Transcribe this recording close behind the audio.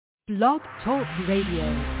Blog Talk Radio.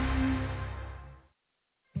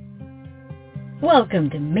 Welcome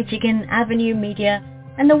to Michigan Aveune Media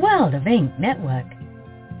and the World of Ink Network.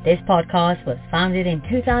 This podcast was founded in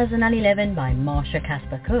 2011 by Marsha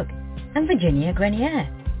Casper Cook and Virginia Grenier.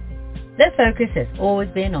 Their focus has always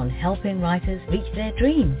been on helping writers reach their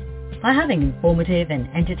dreams by having informative and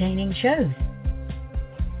entertaining shows.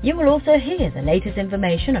 You will also hear the latest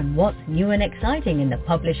information on what's new and exciting in the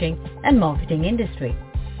publishing and marketing industry.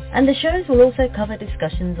 And the shows will also cover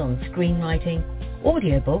discussions on screenwriting,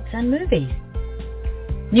 audiobooks and movies.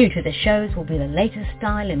 New to the shows will be the latest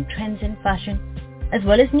style and trends in fashion, as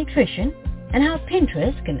well as nutrition and how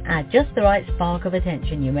Pinterest can add just the right spark of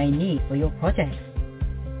attention you may need for your projects.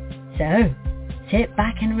 So, sit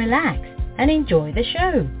back and relax and enjoy the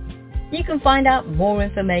show. You can find out more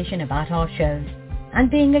information about our shows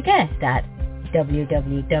and being a guest at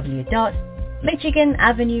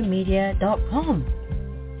www.michiganavenuemedia.com.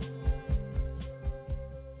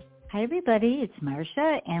 Hi, everybody. It's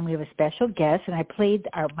Marsha, and we have a special guest, and I played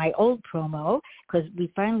my old promo because we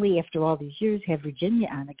finally, after all these years, have Virginia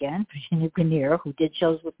on again, Virginia Grenier, who did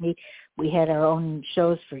shows with me. We had our own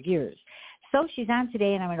shows for years. So she's on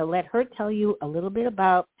today, and I'm going to let her tell you a little bit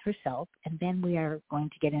about herself, and then we are going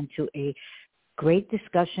to get into a great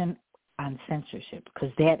discussion on censorship,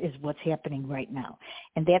 because that is what's happening right now.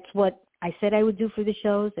 And that's what I said I would do for the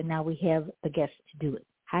shows, and now we have the guest to do it.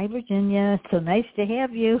 Hi, Virginia. So nice to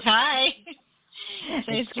have you. Hi.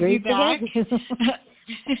 It's great to have you.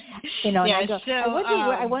 You know, yeah, and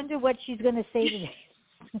I wonder what she's going to say today.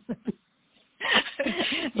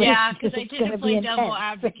 Yeah, because I tend to play devil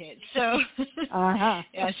advocate. So,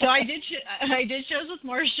 yeah, so I did shows with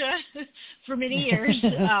Marsha for many years,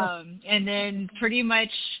 and then pretty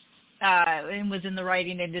much and was in the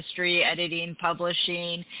writing industry, editing,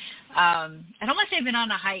 publishing. I don't want to say I've been on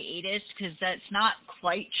a hiatus because that's not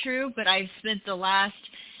quite true, but I've spent the last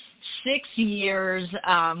 6 years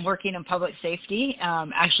working in public safety,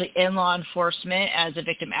 actually in law enforcement as a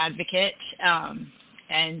victim advocate,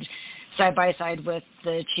 and side by side with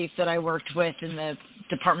the chief that I worked with in the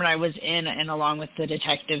department I was in, and along with the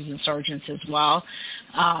detectives and sergeants as well.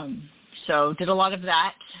 So did a lot of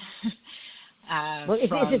that. Well, is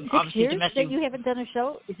it 6 years that you haven't done a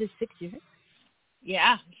show? Is it 6 years?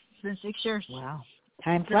 Yeah, it's been 6 years. Wow.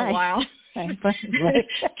 Time flies. A while. Time flies.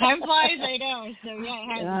 Time flies, I know. So, yeah,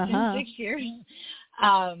 it has been 6 years.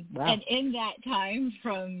 Wow. And in that time,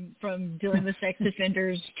 from dealing with sex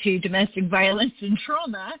offenders to domestic violence and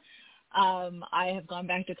trauma, I have gone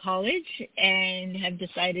back to college and have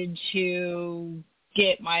decided to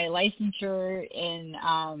get my licensure in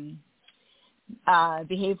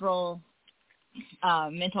behavioral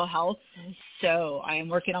mental health. So I am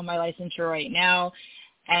working on my licensure right now.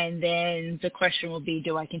 And then the question will be,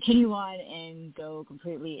 do I continue on and go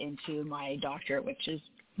completely into my doctorate, which is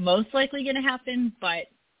most likely going to happen, but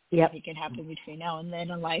it can happen between now and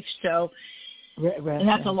then in life. So, and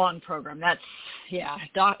that's a long program. That's,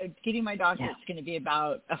 getting my doctorate is going to be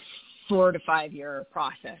about a 4 to 5 year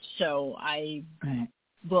process. So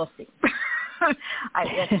we'll see.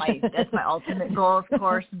 That's my ultimate goal, of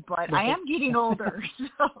course, but I am getting older,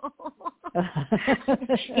 so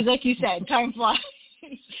because like you said, time flies.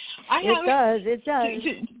 It does.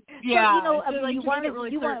 Yeah, so,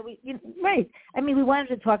 right. I mean, we wanted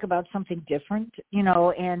to talk about something different,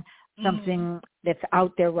 and something that's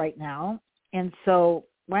out there right now. And so,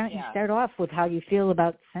 why don't you start off with how you feel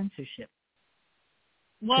about censorship?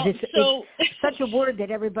 Well, it's such a word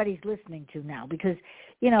that everybody's listening to now because,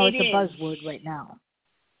 it's a buzzword right now.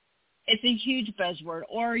 It's a huge buzzword.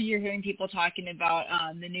 Or you're hearing people talking about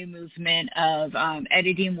the new movement of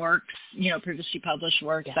editing works, previously published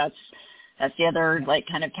works. Yeah. That's the other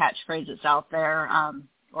kind of catchphrase that's out there,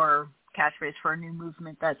 or catchphrase for a new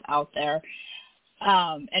movement that's out there.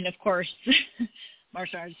 And of course,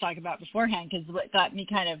 Marsha, I was talking about beforehand, because what got me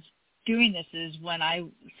kind of doing this is one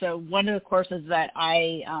of the courses that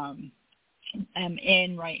I am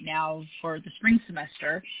in right now for the spring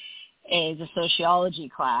semester is a sociology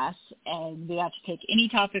class, and we got to take any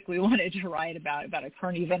topic we wanted to write about a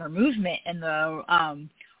current event or movement. And the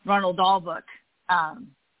Ronald Dahl book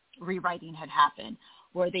rewriting had happened,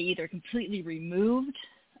 where they either completely removed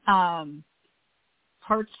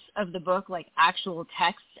parts of the book, like actual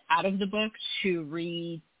text out of the book,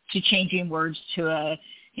 to changing words to a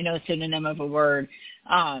synonym of a word.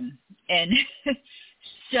 And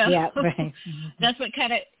so that's what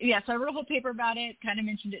kind of, so I wrote a whole paper about it, kind of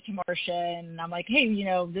mentioned it to Marsha, and I'm like, hey,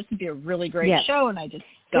 this would be a really great show. And I just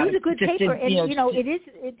got it. Was a good paper. And, it is,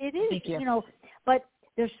 Thank you. but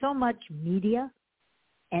there's so much media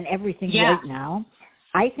and everything right now.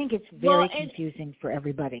 I think it's very confusing for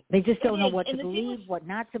everybody. They just don't know what to believe, what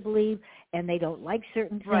not to believe, and they don't like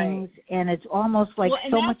certain things. And it's almost like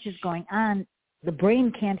so much is going on, the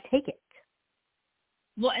brain can't take it.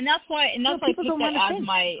 Well, and that's why I picked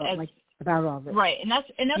that as about all this. Right, and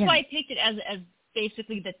that's why I picked it as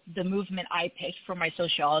basically the movement I picked for my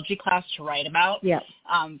sociology class to write about. Yeah.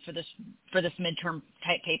 For this midterm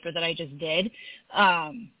type paper that I just did.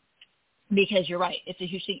 Because you're right, it's a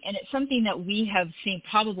huge thing, and it's something that we have seen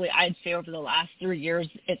probably, I'd say, over the last 3 years.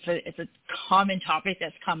 It's a common topic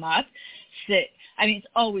that's come up. It's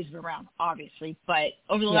always been around, obviously, but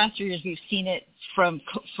over the last 3 years, we've seen it from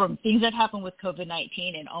things that happened with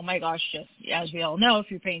COVID-19, and oh my gosh, just as we all know, if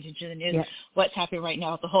you're paying attention to the news, what's happening right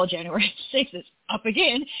now with the whole January 6th is up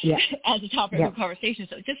again as a topic of conversation.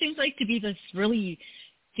 So it just seems like to be this really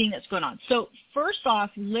thing that's going on. So first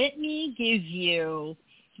off, let me give you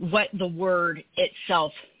what the word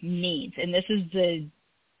itself means. And this is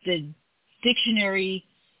the dictionary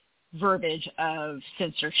verbiage of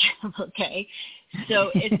censorship, okay? So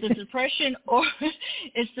it's the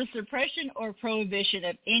suppression or prohibition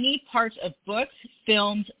of any parts of books,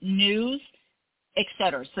 films, news,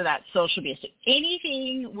 etc. So that's social media. So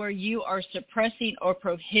anything where you are suppressing or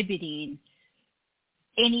prohibiting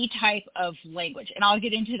any type of language, and I'll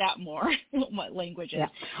get into that more. What languages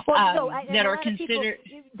that are considered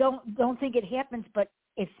don't think it happens, but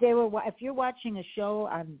if you're watching a show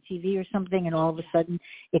on TV or something, and all of a sudden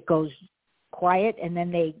it goes quiet, and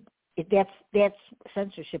then that's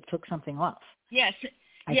censorship took something off. Yes.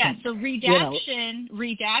 So redaction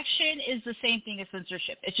is the same thing as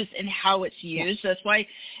censorship. It's just in how it's used. That's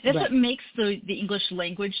what makes the English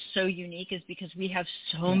language so unique, is because we have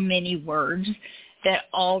so many words that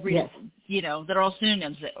all that are all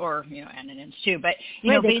synonyms or anonyms too. But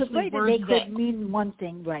basically words they could mean one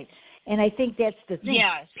thing, right? And I think that's the thing.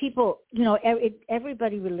 Yes. People,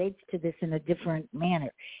 everybody relates to this in a different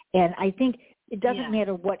manner, and I think it doesn't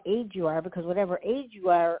matter what age you are, because whatever age you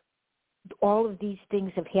are, all of these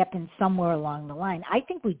things have happened somewhere along the line. I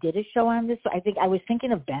think we did a show on this. I was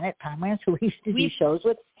thinking of Bennett Pomerantz, who we used to do shows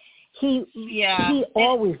with. He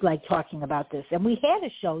always liked talking about this, and we had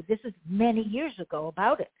a show. This is many years ago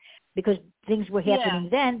about it, because things were happening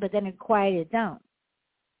then, but then it quieted down.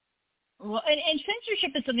 Well, and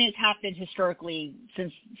censorship is something that's happened historically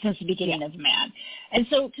since the beginning of man. And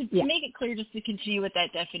so to make it clear, just to continue with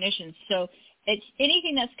that definition, so it's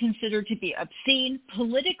anything that's considered to be obscene,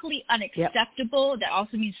 politically unacceptable, that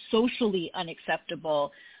also means socially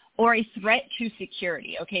unacceptable, or a threat to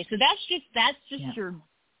security. Okay, so that's just your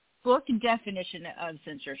book definition of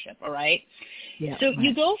censorship, all right? Yeah. So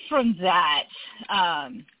you go from that,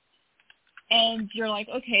 and you're like,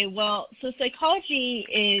 okay, well, so psychology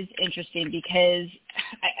is interesting because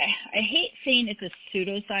I hate saying it's a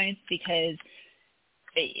pseudoscience, because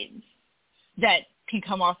that can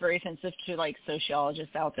come off very offensive to like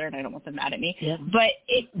sociologists out there, and I don't want them mad at me. Yeah. But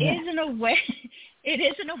it is in a way. It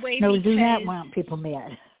is in a way. No, we do not want people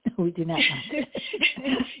mad. We do not want.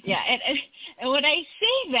 And when I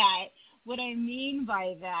say that, what I mean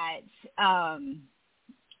by that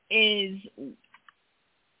is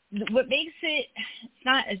what makes it, it's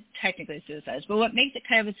not technically a pseudoscience, but what makes it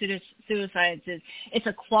kind of a pseudoscience is it's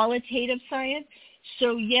a qualitative science.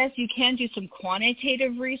 So yes, you can do some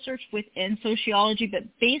quantitative research within sociology, but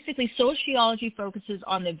basically sociology focuses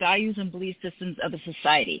on the values and belief systems of a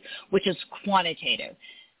society, which is quantitative.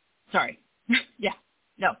 Sorry.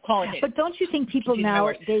 Qualitative. But don't you think people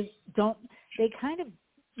now, they kind of,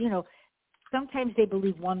 sometimes they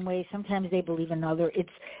believe one way, sometimes they believe another.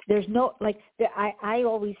 I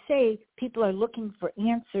always say people are looking for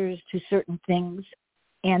answers to certain things,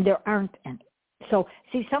 and there aren't any. So,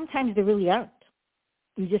 see, sometimes there really aren't.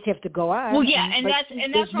 You just have to go on. Well, yeah, and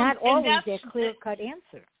that's not always a clear-cut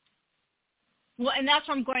answer. Well, and that's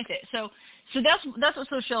what I'm going to say. So that's what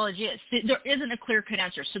sociology is. There isn't a clear-cut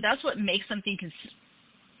answer. So that's what makes something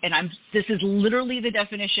this is literally the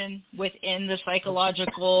definition within the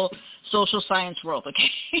psychological social science world,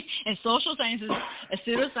 okay? And social science a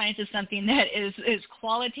pseudoscience is something that is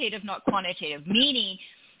qualitative, not quantitative, meaning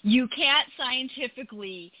you can't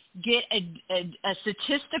scientifically get a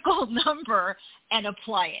statistical number and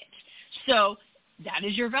apply it. So that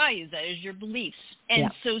is your values, that is your beliefs.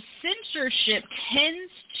 And so censorship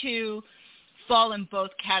tends to fall in both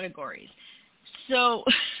categories. So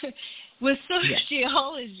with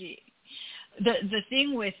sociology, the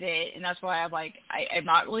thing with it, and that's why I'm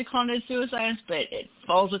not really calling it pseudoscience, but it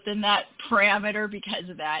falls within that parameter because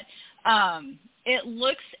of that. It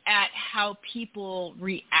looks at how people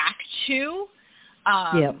react to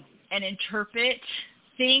and interpret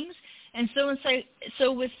things. And so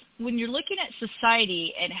when you're looking at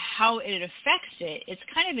society and how it affects it, it's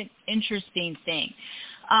kind of an interesting thing.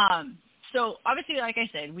 So obviously, like I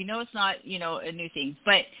said, we know it's not, a new thing,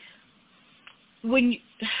 but when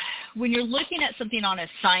you're looking at something on a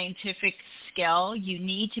scientific scale, you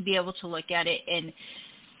need to be able to look at it in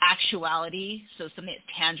actuality, so something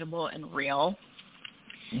that's tangible and real.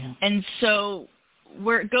 Yeah. And so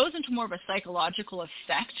where it goes into more of a psychological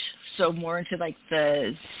effect, so more into like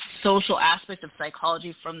the social aspect of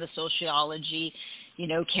psychology from the sociology,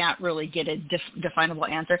 can't really get a definable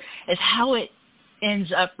answer, is how it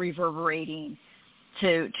ends up reverberating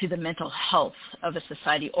to the mental health of a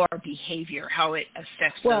society or behavior, how it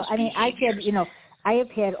affects those behaviors. I have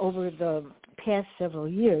had over the past several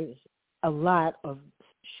years a lot of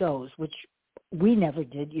shows, which we never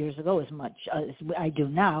did years ago as much as I do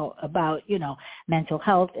now, about, mental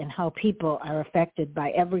health and how people are affected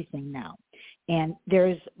by everything now. And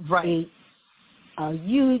there's a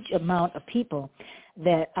huge amount of people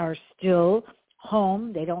that are still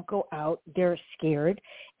home. They don't go out. They're scared.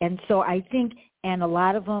 And so I think, and a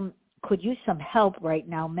lot of them could use some help right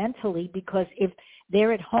now mentally, because if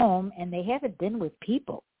they're at home and they haven't been with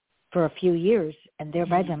people for a few years and they're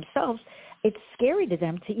by themselves, it's scary to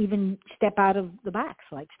them to even step out of the box,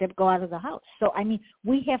 go out of the house. So,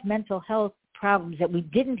 we have mental health problems that we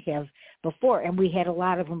didn't have before, and we had a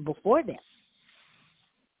lot of them before that.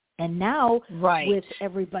 And now, with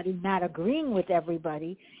everybody not agreeing with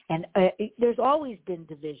everybody, and there's always been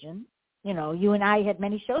division. You and I had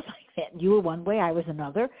many shows like that. You were one way, I was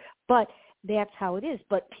another. But that's how it is.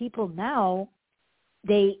 But people now,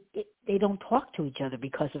 they don't talk to each other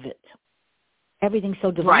because of it. Everything's so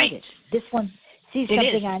divided. Right. This one sees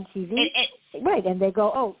something on TV, and they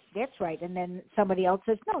go, oh, that's right. And then somebody else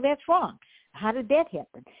says, no, that's wrong. How did that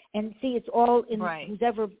happen? And see, it's all in who's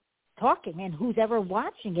ever talking and who's ever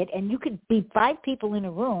watching it. And you could be 5 people in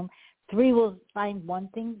a room. 3 will find one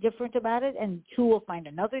thing different about it, and 2 will find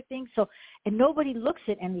another thing. So, and nobody looks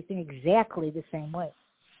at anything exactly the same way.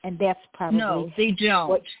 And that's probably no, they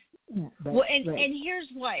don't. And here's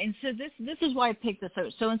why. And so this is why I picked this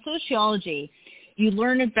out. So in sociology, you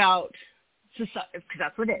learn about society, because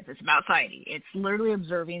that's what it is. It's about society. It's literally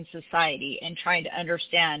observing society and trying to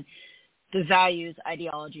understand the values,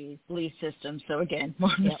 ideologies, belief systems. So again,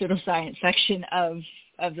 more in the pseudoscience section of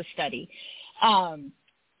the study.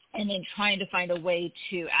 And then trying to find a way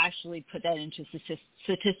to actually put that into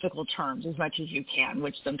statistical terms as much as you can,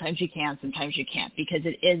 which sometimes you can, sometimes you can't, because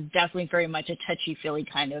it is definitely very much a touchy-feely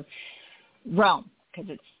kind of realm,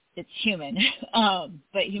 because it's human.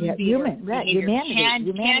 But human behavior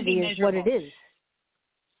can be is what it is.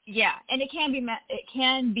 Yeah, and it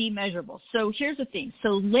can be measurable. So here's the thing. So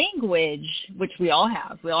language, which we all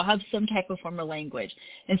have some type of form of language.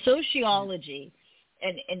 And sociology,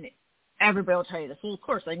 and everybody will tell you this. Well, of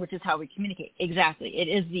course, language is how we communicate. Exactly. It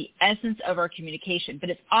is the essence of our communication,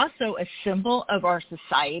 but it's also a symbol of our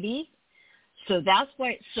society. So that's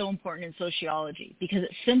why it's so important in sociology, because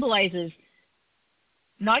it symbolizes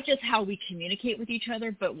not just how we communicate with each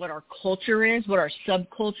other, but what our culture is, what our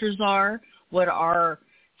subcultures are, what our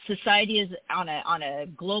society is on a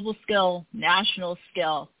global scale, national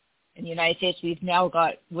scale. In the United States, we've now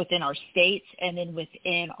got within our states and then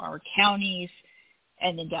within our counties,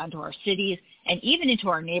 and then down to our cities, and even into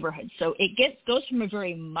our neighborhoods. So it goes from a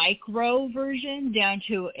very macro version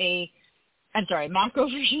macro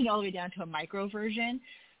version all the way down to a micro version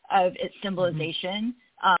of its symbolization.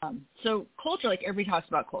 So culture, like everybody talks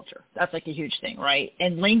about culture. That's like a huge thing, right?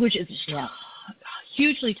 And language is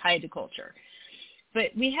hugely tied to culture.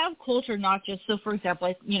 But we have culture not just, so for example,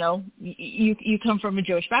 like, you come from a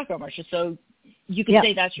Jewish background, Marsha, so you could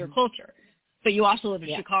say that's your culture. But you also live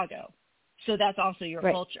in Chicago. So that's also your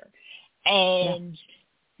culture, and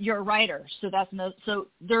you're a writer. So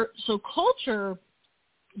so culture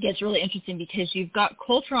gets really interesting, because you've got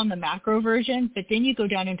culture on the macro version, but then you go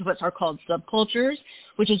down into what's called subcultures,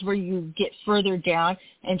 which is where you get further down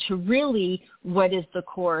into really what is the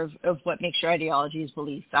core of what makes your ideologies,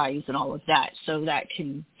 beliefs, values, and all of that. So that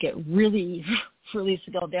can get really, really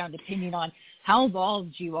scaled down depending on how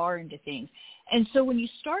involved you are into things. And so when you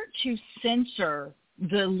start to censor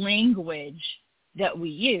the language that we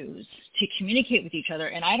use to communicate with each other,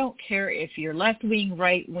 and I don't care if you're left-wing,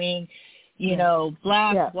 right-wing,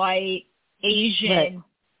 black, white, Asian,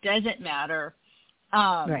 doesn't matter.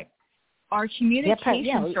 Our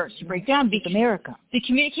communication starts to break down. Because America. The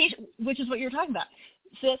communication, which is what you're talking about.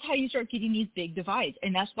 So that's how you start getting these big divides.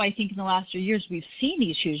 And that's why I think in the last 2 years we've seen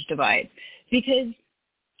these huge divides. Because,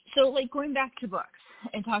 so like going back to books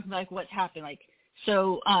and talking about like what's happened, like,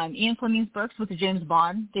 so Ian Fleming's books with the James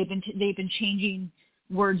Bond, they've been changing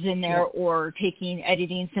words in there or taking,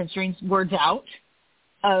 editing, censoring words out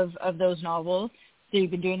of those novels.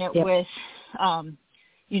 They've been doing it with,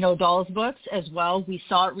 Dolls books as well. We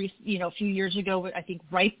saw it, a few years ago, I think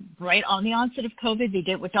right on the onset of COVID, they did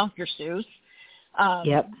it with Dr. Seuss.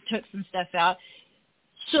 Took some stuff out.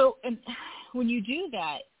 So and when you do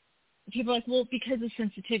that, people are like, well, because of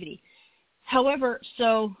sensitivity. However,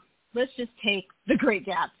 so let's just take The Great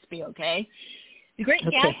Gatsby, okay? The Great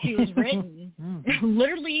Gatsby was written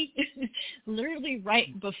literally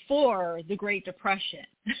right before the Great Depression.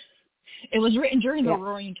 It was written during the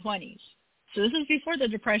Roaring 20s. So this is before the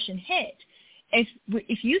Depression hit.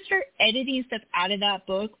 If you start editing stuff out of that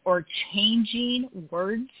book or changing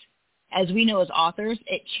words, as we know as authors,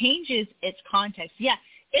 it changes its context. Yeah,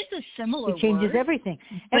 it's a similar word. It changes everything.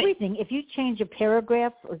 Everything. If you change a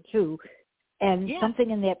paragraph or two and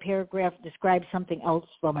something in that paragraph describes something else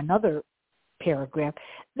from another paragraph,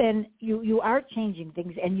 then you are changing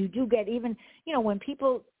things. And you do get even, when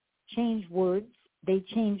people change words, they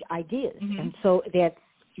change ideas. And so that's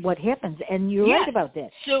what happens. And you're right about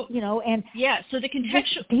that. So, so the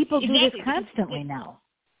contextual... People do this constantly now.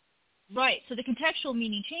 Right. So the contextual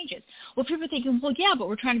meaning changes. Well, people are thinking, well, yeah, but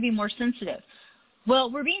we're trying to be more sensitive.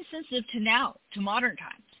 Well, we're being sensitive to modern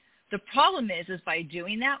times. The problem is by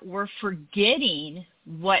doing that, we're forgetting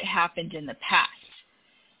what happened in the past.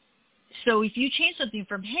 So if you change something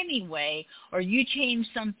from Hemingway or you change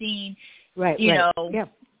something, you know,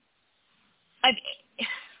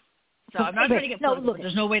 so I'm not trying to get political.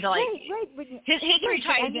 There's no way to history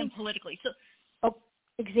ties in politically. So,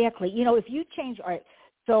 exactly. If you change, all right.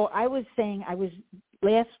 So I was saying,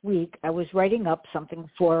 last week I was writing up something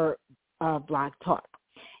for Blog Talk,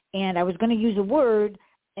 and I was going to use a word,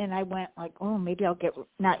 and I went like, oh, maybe I'll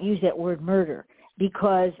not use that word murder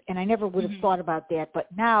because, and I never would have thought about that,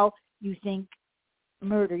 but now you think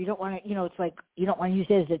murder, you don't want to, it's like you don't want to use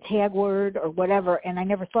it as a tag word or whatever, and I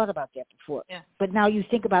never thought about that before. Yeah. But now you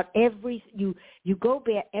think about you go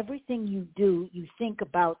back, everything you do, you think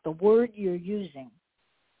about the word you're using,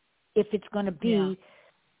 if it's going to be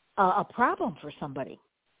a problem for somebody,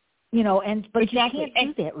 but you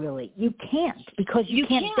can't do that really. You can't because you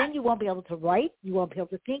can't. Then you won't be able to write. You won't be able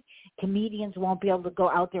to think. Comedians won't be able to go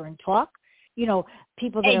out there and talk.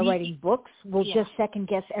 People that are writing books will just second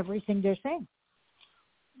guess everything they're saying.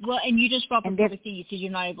 Well, and you just brought up everything you said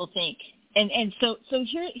you're not able to think. And so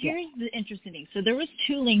here's the interesting thing. So there was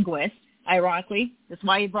two linguists, ironically. That's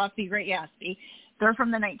why you brought The Great Gatsby. They're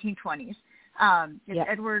from the 1920s. It's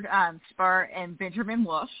Edward Spar and Benjamin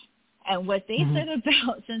Wolfe. And what they said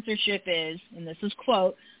about censorship is, and this is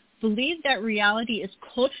quote, believe that reality is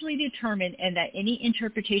culturally determined and that any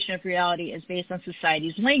interpretation of reality is based on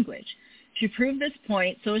society's language. To prove this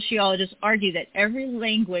point, sociologists argue that every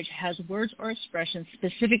language has words or expressions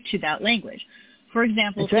specific to that language. For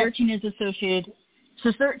example, 13 is associated,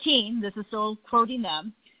 so 13, this is still quoting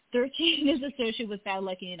them, 13 is associated with bad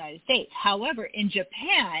luck in the United States. However, in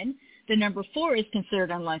Japan, the number 4 is considered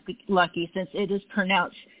unlucky since it is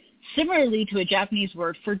pronounced similarly to a Japanese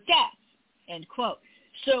word for death, end quote.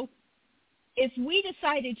 So if we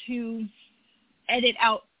decided to edit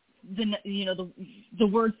out the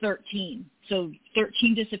word 13, so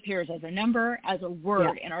 13 disappears as a number, as a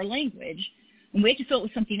word in our language, and we have to fill it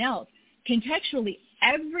with something else, contextually,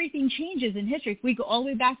 everything changes in history. If we go all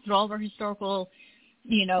the way back through all of our historical,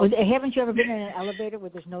 Haven't you ever been in an elevator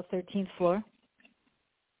where there's no 13th floor?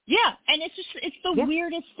 Yeah, and it's the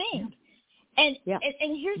weirdest thing. And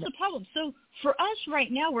here's the problem. So for us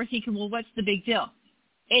right now, we're thinking, well, what's the big deal?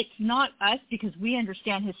 It's not us because we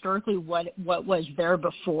understand historically what was there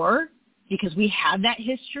before because we have that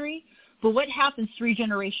history. But what happens 3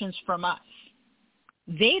 generations from us?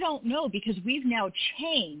 They don't know because we've now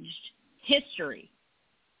changed history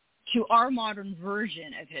to our modern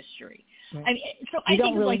version of history. Right. I mean, so I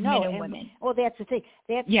think really like know. men and women. Well, that's the thing.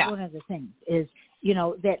 That's one of the things is,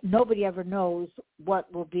 that nobody ever knows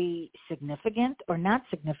what will be significant or not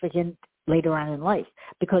significant later on in life.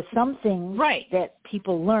 Because some things that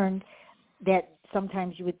people learned that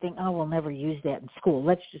sometimes you would think, oh, we'll never use that in school.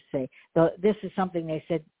 Let's just say this is something they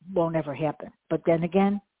said won't ever happen. But then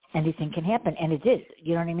again, anything can happen, and it did.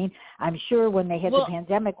 You know what I mean? I'm sure when they had the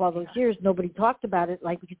pandemic all those years, nobody talked about it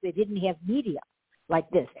because they didn't have media like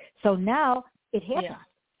this. So now it happens.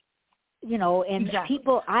 And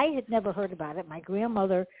people, I had never heard about it. My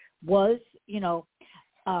grandmother was, she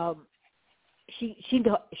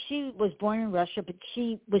was born in Russia, but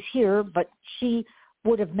she was here, but she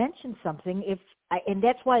would have mentioned something and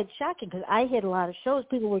that's why it's shocking because I had a lot of shows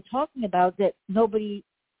people were talking about that they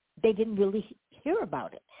didn't really hear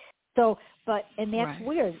about it. So, and that's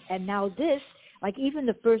weird. And now this, Like even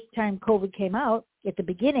the first time COVID came out, at the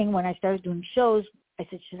beginning when I started doing shows, I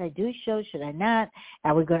said, should I do shows? Should I not?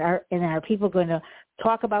 Are we going to, and are people going to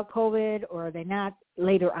talk about COVID, or are they not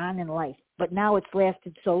later on in life? But now it's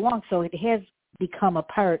lasted so long, so it has become a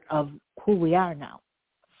part of who we are now.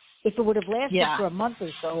 If it would have lasted for a month or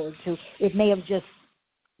so or two, it may have just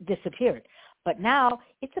disappeared. But now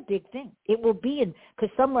it's a big thing. It will be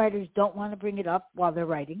because some writers don't want to bring it up while they're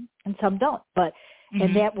writing, and some don't. But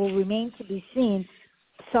and that will remain to be seen.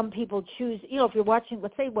 Some people choose, if you're watching,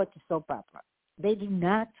 let's say what's a soap opera, they do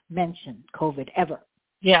not mention COVID ever.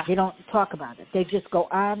 Yeah. They don't talk about it. They just go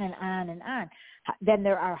on and on and on. Then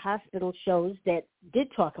there are hospital shows that did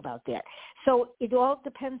talk about that. So it all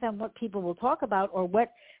depends on what people will talk about or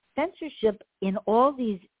what censorship in all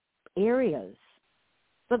these areas.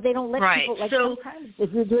 But they don't let people, like sometimes if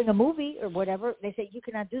you're doing a movie or whatever, they say you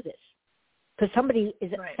cannot do this because somebody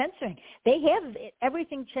is censoring. They have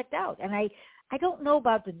everything checked out. And I don't know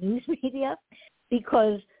about the news media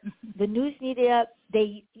because the news media,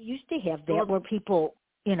 they used to have that where people,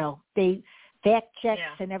 they fact checks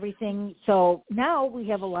and everything. So now we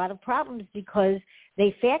have a lot of problems because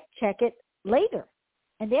they fact check it later.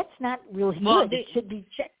 And that's not really good. It should be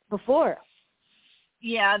checked before.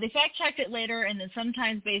 Yeah, they fact checked it later, and then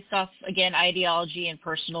sometimes based off, again, ideology and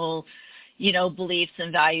personal, beliefs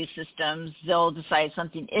and value systems, they'll decide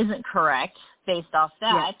something isn't correct based off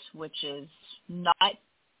that, which is not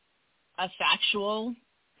a factual.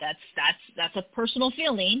 That's a personal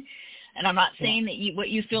feeling, and I'm not saying that what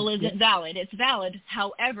you feel isn't valid. It's valid.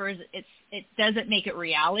 However, it doesn't make it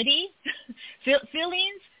reality.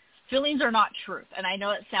 Feelings are not truth. And I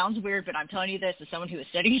know it sounds weird, but I'm telling you this as someone who is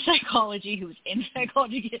studying psychology, who is in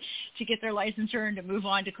psychology to get their licensure and to move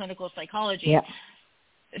on to clinical psychology. Yeah.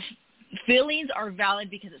 Feelings are valid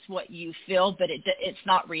because it's what you feel, but it's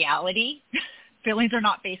not reality. Feelings are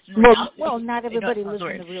not based in reality. Well, not everybody lives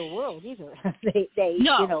in the real world either.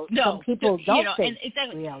 No. Some people don't face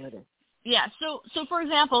reality. Yeah. So for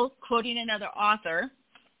example, quoting another author,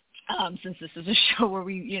 since this is a show where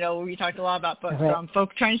we talked a lot about books, so I'm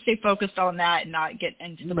trying to stay focused on that and not get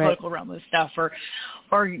into the political realm of stuff or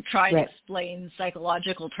try to explain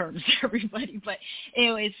psychological terms to everybody. But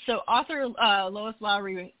anyways, so author Lois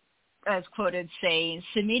Lowry is quoted saying,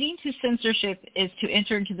 "Submitting to censorship is to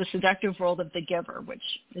enter into the seductive world of The Giver," which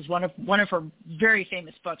is one of her very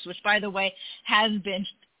famous books, which, by the way,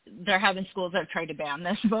 there have been schools that have tried to ban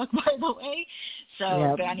this book, by the way.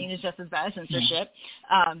 So banning is just as bad as censorship.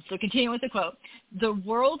 So continuing with the quote, "The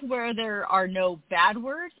world where there are no bad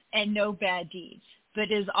words and no bad deeds,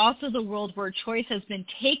 but is also the world where choice has been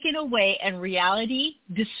taken away and reality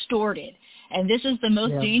distorted. And this is the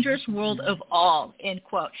most dangerous world of all," end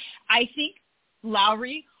quote. I think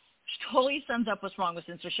Lowry totally sums up what's wrong with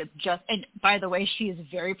censorship. And by the way, she is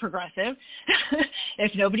very progressive.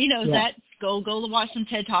 If nobody knows that, go watch some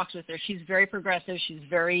TED Talks with her. She's very progressive. She's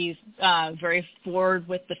very very forward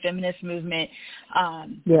with the feminist movement.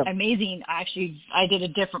 Amazing. Actually, I did a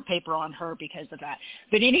different paper on her because of that.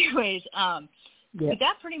 But anyways, but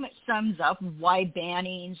that pretty much sums up why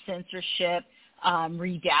banning, censorship,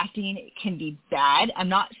 redacting can be bad. I'm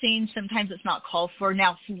not saying sometimes it's not called for.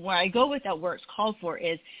 Now, where I go with that where it's called for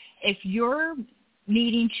is if you're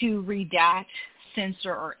needing to redact,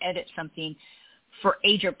 censor, or edit something for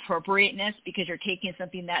age appropriateness because you're taking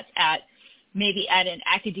something that's maybe at an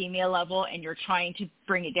academia level and you're trying to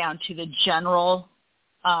bring it down to the general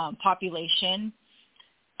population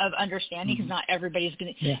of understanding, because not everybody's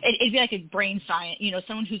going to. It'd be like a brain science,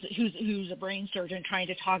 someone who's a brain surgeon trying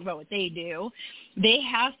to talk about what they do. They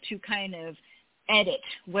have to kind of edit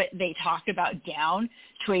what they talk about down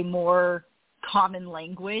to a more common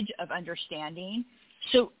language of understanding.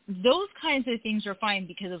 So those kinds of things are fine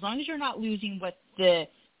because as long as you're not losing what the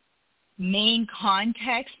main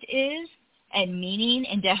context is and meaning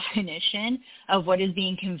and definition of what is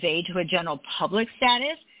being conveyed to a general public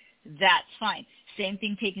status, that's fine. Same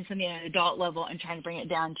thing taking something at an adult level and trying to bring it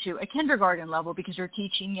down to a kindergarten level because you're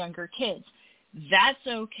teaching younger kids. That's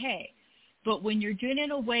okay. But when you're doing it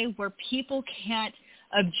in a way where people can't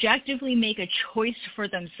objectively make a choice for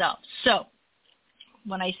themselves. So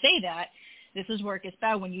when I say that, this is where it gets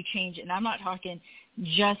bad when you change it. And I'm not talking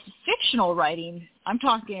just fictional writing. I'm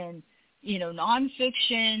talking,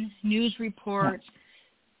 nonfiction, news reports,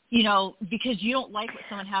 because you don't like what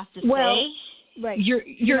someone has to say. Right. You're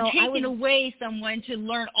taking away someone to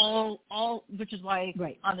learn all, which is why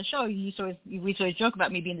on the show we always joke about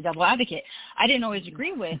me being the devil advocate. I didn't always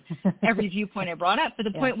agree with every viewpoint I brought up, but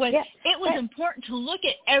the point was it was important to look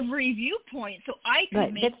at every viewpoint so I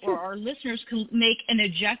could make or our listeners could make an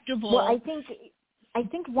objectable. Well, I think I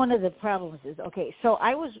think one of the problems is, okay, so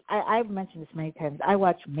I've mentioned this many times, I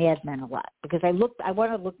watch Mad Men a lot because I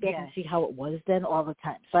want to look back and see how it was then all the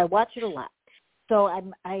time. So I watch it a lot. So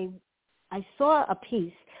I saw a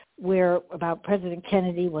piece about President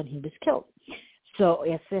Kennedy when he was killed, so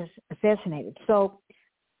assassinated. So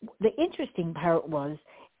the interesting part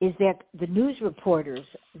is that the news reporters,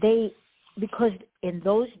 because in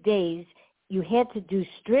those days you had to do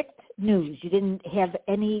strict news. You didn't have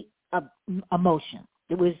any emotion.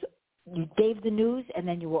 It was, you gave the news and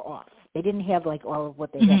then you were off. They didn't have like all of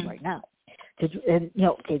what they have right now.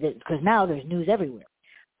 Because now there's news everywhere.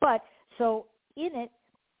 But so in it,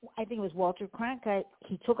 I think it was Walter Cronkite,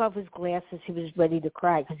 he took off his glasses. He was ready to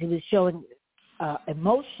cry because he was showing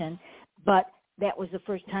emotion, but that was the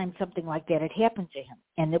first time something like that had happened to him.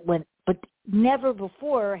 And but never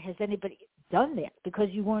before has anybody done that because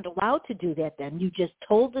you weren't allowed to do that then. You just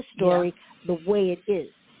told the story the way it is.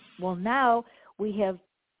 Well, now we have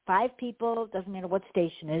 5 people, doesn't matter what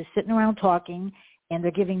station it is, sitting around talking, and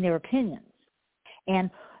they're giving their opinions. And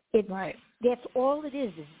that's all it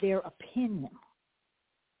is their opinion.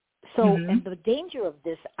 So, and the danger of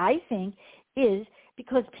this, I think, is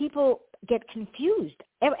because people get confused.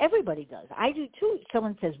 Everybody does. I do too.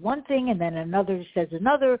 Someone says one thing, and then another says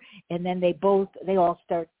another, and then they all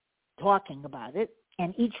start talking about it,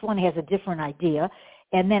 and each one has a different idea.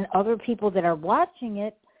 And then other people that are watching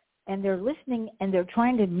it, and they're listening, and they're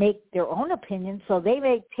trying to make their own opinion, so they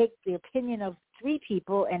may take the opinion of 3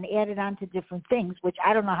 people and add it on to different things, which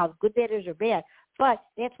I don't know how good that is or bad, but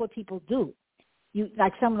that's what people do.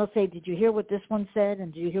 Like someone will say, did you hear what this one said,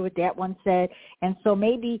 and did you hear what that one said? And so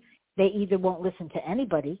maybe they either won't listen to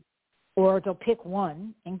anybody, or they'll pick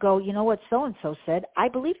one and go, you know what so-and-so said, I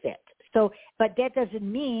believe that. So, but that doesn't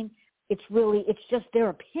mean it's just their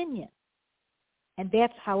opinion. And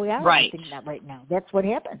that's how we are thinking that right now. That's what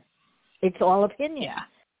happened. It's all opinion. Yeah.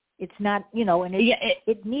 It's not, and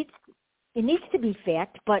it needs to be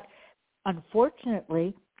fact, but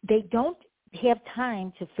unfortunately, they don't have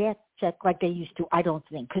time to fact check like they used to, I don't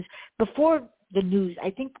think. Because before the news,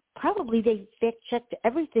 I think probably they fact checked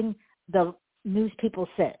everything the news people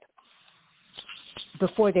said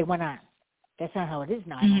before they went on. That's not how it is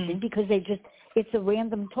now, I don't think, because it's a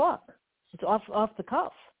random talk. It's off the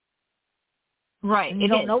cuff. Right. And you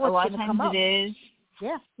don't know what's going to come up. A lot of times it is.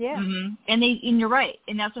 Yeah, yeah. Mm-hmm. And you're right.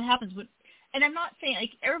 And that's what happens. And I'm not saying, like,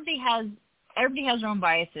 everybody has their own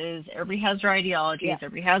biases. Everybody has their ideologies. Yeah.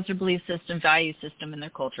 Everybody has their belief system, value system, and their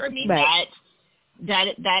culture. I mean,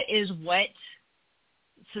 that is what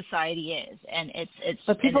society is. And it's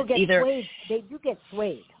But people get either swayed. They do get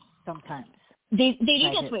swayed sometimes. They do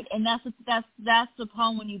get swayed. And that's the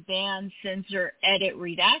problem when you ban, censor, edit,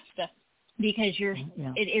 redact stuff, because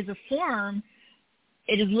it is a form.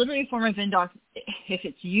 It is literally a form of if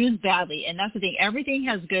it's used badly. And that's the thing. Everything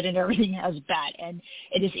has good and everything has bad. And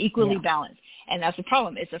it is equally balanced. And that's the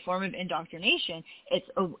problem. It's a form of indoctrination.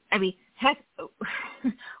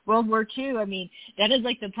 World War II, that is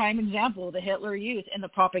like the prime example, the Hitler Youth and the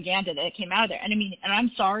propaganda that came out of there. And and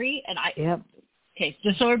I'm sorry, okay,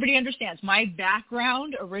 just so everybody understands, my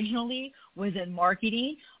background originally was in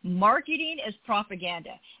marketing. Marketing is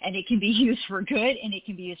propaganda, and it can be used for good and it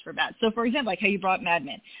can be used for bad. So, for example, like how you brought Mad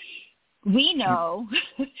Men. We know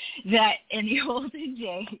that in the olden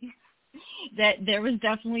days that there was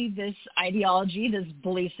definitely this ideology, this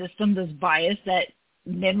belief system, this bias that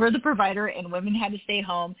men were the provider and women had to stay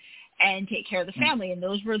home and take care of the family. And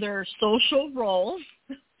those were their social roles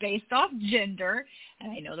based off gender.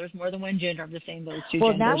 And I know there's more than one gender. I'm just saying those two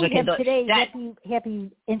genders. Well, now we have today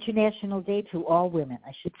happy International Day to all women.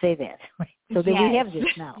 I should say that. So that we have this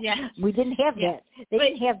now. Yes. We didn't have that. They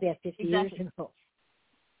didn't have that 50 years ago.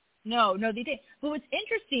 No, they didn't. But what's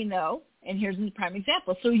interesting, though, and here's a prime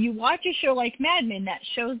example. So you watch a show like Mad Men that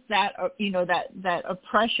shows that, that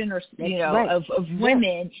oppression or, of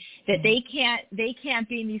women, that they can't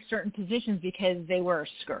be in these certain positions because they wear a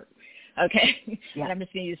skirt. Okay? Yeah. And I'm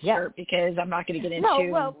just going to use skirt because I'm not going to get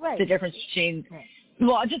into the difference between,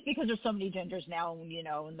 just because there's so many genders now,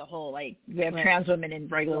 and the whole, like, we have trans women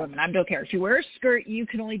and regular women. I don't care. If you wear a skirt, you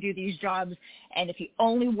can only do these jobs. And if you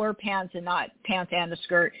only wear pants and not pants and a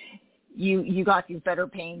skirt, you got these better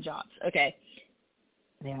paying jobs. Okay.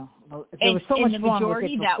 Yeah. Well, there was so much wrong with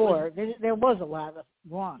it before. There was a lot of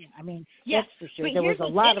wrong. That's for sure. There was a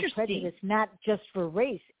lot of prejudice, not just for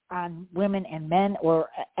race, on women and men or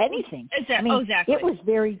anything. Exactly. It was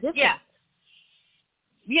very different. Yeah.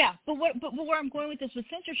 Yeah, but where I'm going with this with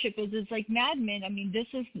censorship is like Mad Men.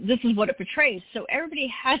 This is what it portrays. So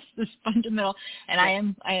everybody has this fundamental,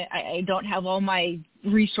 and I don't have all my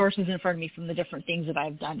resources in front of me from the different things that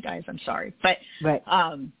I've done, guys. I'm sorry, but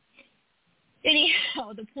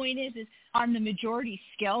anyhow, the point is on the majority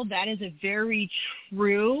scale, that is a very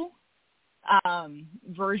true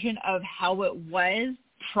version of how it was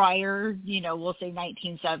prior, we'll say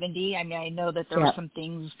 1970. I mean, I know that there were some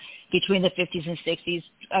things between the 50s and 60s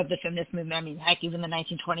of the feminist movement. I mean, heck, even the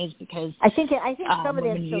 1920s, because I think some of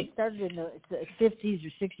that show started in the 50s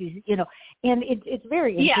or 60s, and it's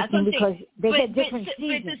very interesting because they had different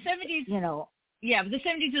seasons. But the 70s, but the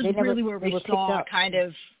 70s is really where we saw kind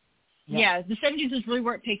of, the 70s is really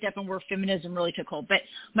where it picked up and where feminism really took hold. But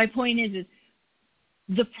my point is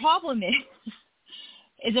the problem is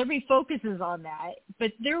everybody focuses on that,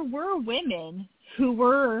 but there were women who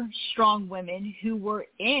were strong women who were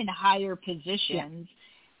in higher positions,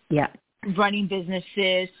 running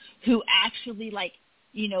businesses, who actually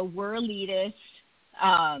were elitist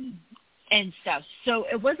and stuff. So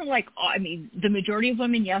it wasn't like, the majority of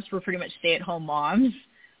women, yes, were pretty much stay-at-home moms,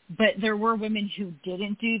 but there were women who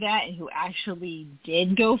didn't do that and who actually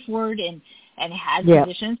did go forward and had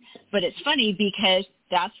positions. But it's funny because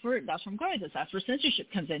that's where I'm going with this. That's where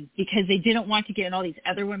censorship comes in, because they didn't want to get in all these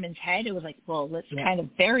other women's head. It was like, well, let's kind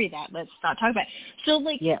of bury that. Let's not talk about it. So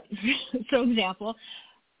so example,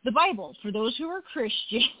 the Bible, for those who are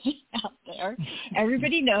Christian out there,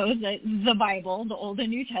 everybody knows that the Bible, the Old and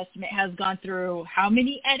New Testament, has gone through how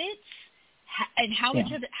many edits and how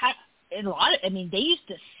much of it, they used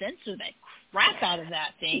to censor the crap out of that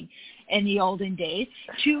thing in the olden days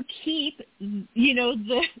to keep,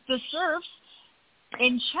 the serfs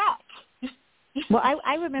in check. Well,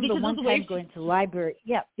 I remember one time going to the library.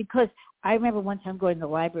 Yeah, because I remember one time going to the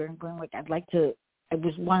library and going, I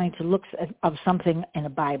was wanting to look of something in a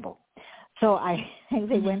Bible. So I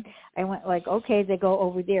went like, okay, they go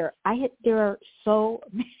over there. There are so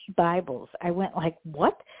many Bibles. I went like,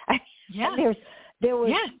 what? There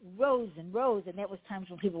was rows and rows, and that was times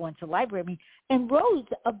when people went to the library. And rows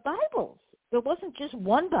of Bibles. There wasn't just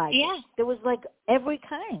one Bible. Yeah. There was every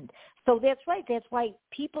kind. So that's right. That's why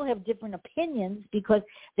people have different opinions, because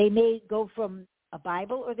they may go from a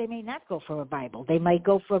Bible or they may not go from a Bible. They might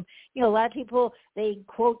go from, a lot of people, they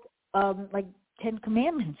quote 10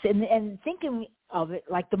 Commandments and thinking of it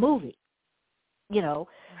like the movie,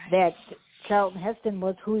 that Charlton Heston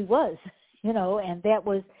was who he was, and that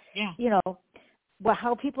was,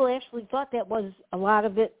 how people actually thought that was, a lot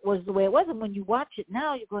of it was the way it was. And when you watch it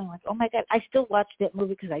now, you're going like, oh my God, I still watch that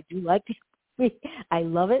movie because I do like the movie. I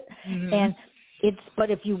love it. Mm-hmm. And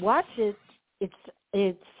but if you watch it,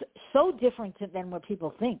 it's so different than what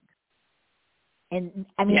people think. And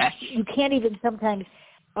I mean, you can't even sometimes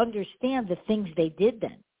understand the things they did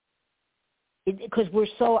then, because we're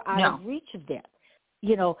so out of reach of that,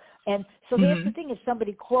 And so that's the thing. If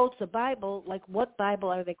somebody quotes a Bible, what Bible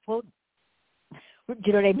are they quoting? Do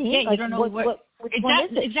you know what I mean? Yeah, you don't know which one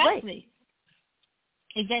is it? Exactly. Right.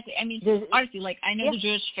 Exactly. I mean, honestly, I know the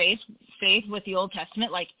Jewish faith with the Old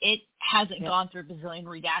Testament, it hasn't gone through a bazillion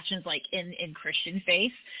redactions in Christian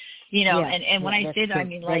faith, and when I say that, I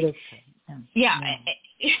mean, I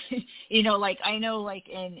know,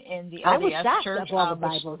 in the LDS I was shocked church, of all the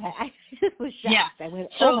Bibles. I just was shocked. Yeah. I went,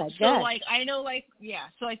 oh my God. So, I know,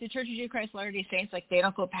 the Church of Jesus Christ Latter-day Saints, they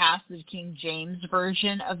don't go past the King James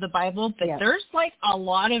version of the Bible, but there's, a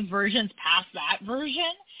lot of versions past that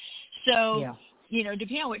version. So,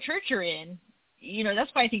 depending on what church you're in,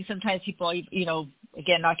 that's why I think sometimes people,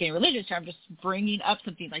 again, not getting religious, I'm just bringing up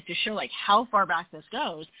something to show, how far back this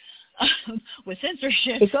goes. With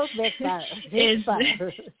censorship, it goes back far.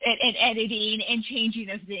 And editing and changing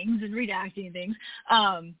of things and redacting things.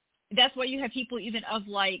 That's why you have people even of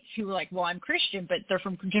who are well, I'm Christian, but they're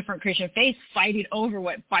from different Christian faiths fighting over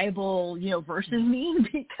what Bible verses mean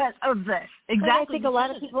because of this. Exactly. But I think a lot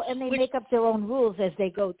of people, and they make up their own rules as they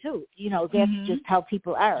go too. That's just how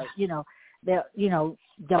people are.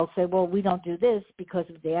 They'll say, well, we don't do this because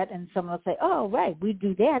of that, and someone will say, oh, right, we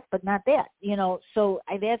do that, but not that. So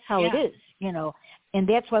that's how it is. And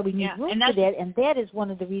that's why we need room for that, and that is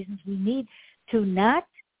one of the reasons we need to not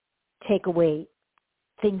take away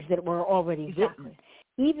things that were already written,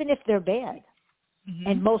 even if they're bad. Mm-hmm.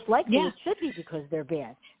 And most likely it should be because they're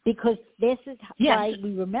bad. Because this is why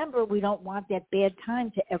we remember we don't want that bad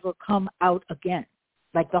time to ever come out again.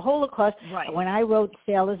 Like the Holocaust, when I wrote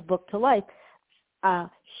Salah's book To Life,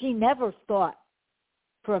 she never thought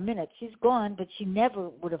for a minute, she's gone, but she never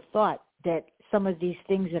would have thought that some of these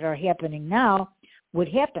things that are happening now would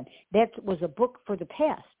happen. That was a book for the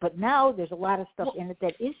past, but now there's a lot of stuff in it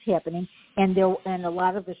that is happening, and a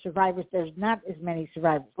lot of the survivors, there's not as many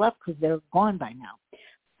survivors left because they're gone by now.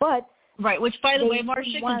 But which by the way,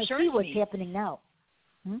 Marsha, want to see what's me. happening now.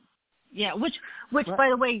 Yeah, which by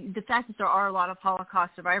the way, the fact that there are a lot of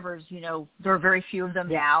Holocaust survivors, there are very few of them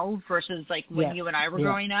now versus like when you and I were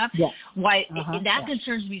growing up. Yeah. Why that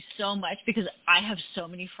concerns me so much, because I have so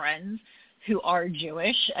many friends who are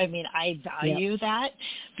Jewish. I mean, I value that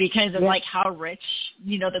because of like how rich,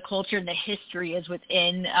 the culture and the history is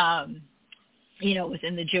within,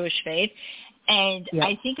 within the Jewish faith. And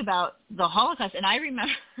I think about the Holocaust, and I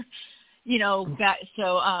remember, back,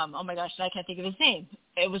 so, oh my gosh, I can't think of his name.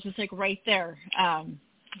 It was just like right there.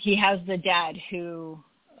 He has the dad who,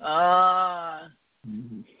 oh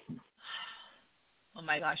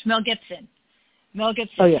my gosh, Mel Gibson,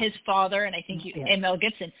 his father, and I think and Mel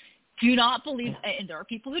Gibson. Do not believe, and there are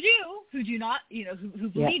people who do not, who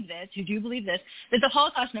believe this, who do believe this, that the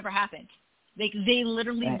Holocaust never happened. They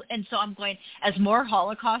literally, and so I'm going, as more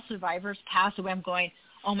Holocaust survivors pass away, I'm going,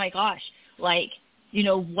 oh my gosh, like,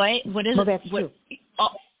 what is that's what? True.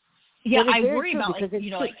 I worry about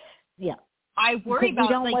I worry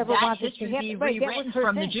about like that history being rewritten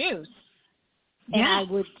from the Jews. And I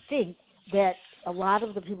would think that a lot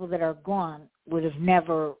of the people that are gone would have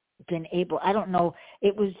never been able, I don't know,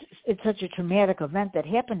 it's such a traumatic event that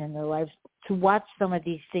happened in their lives to watch some of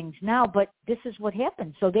these things now, but this is what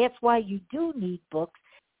happened. So that's why you do need books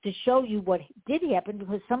to show you what did happen,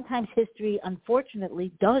 because sometimes history,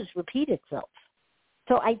 unfortunately, does repeat itself.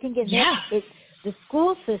 So I think the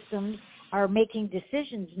school systems are making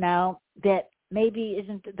decisions now that maybe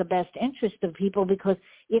isn't the best interest of people, because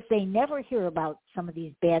if they never hear about some of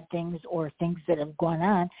these bad things or things that have gone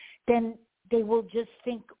on, then they will just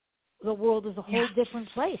think the world is a whole different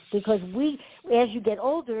place, because as you get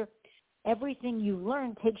older, everything you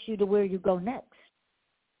learn takes you to where you go next.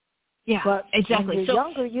 Yeah, but exactly. When you're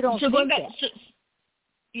younger, you don't think that.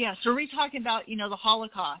 So we're talking about, the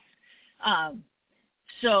Holocaust.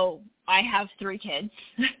 So I have 3 kids,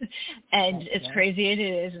 and it's crazy it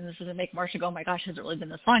is, and this is going to make Marsha go, oh my gosh, has it really been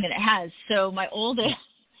this long? And it has. So my oldest,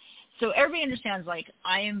 so everybody understands, like,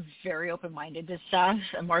 I am very open-minded to stuff,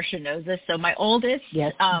 and Marsha knows this. So my oldest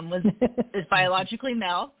is biologically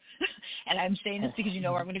male, and I'm saying this because you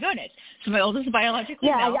know where I'm going to go next. So my oldest is biologically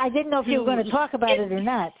male. I didn't know if you were going to talk about it or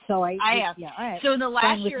not. So I am. Yeah, all right. So in the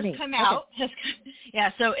last year has come out.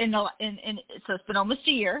 So so it's been almost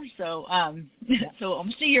a year. So so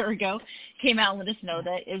almost a year ago came out and let us know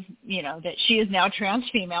that that she is now trans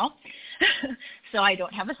female. So I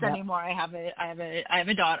don't have a son anymore. I have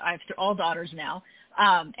a daughter. I have all daughters now.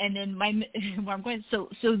 And then where I'm going. So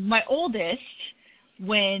my oldest,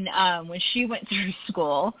 when she went through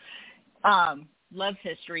school, loves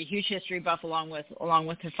history, huge history buff along with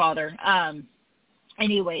her father.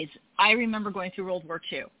 Anyways, I remember going through World War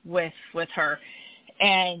II with her.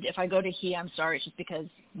 And if I go to he, I'm sorry, it's just because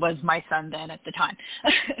was my son then at the time.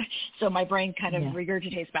 So my brain kind of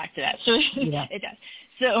regurgitates back to that. So it does.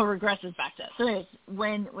 So regresses back to that. So anyways,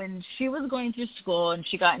 when she was going through school and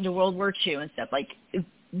she got into World War II and stuff, like, they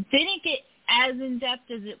didn't get as in-depth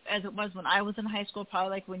as it was when I was in high school,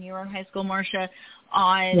 probably like when you were in high school, Marsha,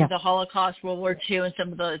 on the Holocaust, World War II, and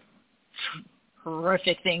some of the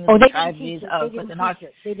horrific things, tragedies of the Nazis.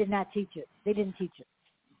 They did not teach it. They didn't teach it.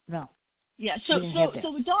 No. Yeah, so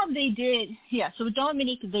with Dawn they did. Yeah, so with Dawn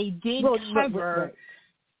Monique they did cover.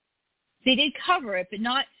 They did cover it, but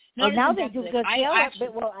not. Well, now they do.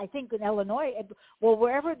 I think in Illinois,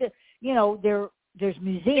 wherever there's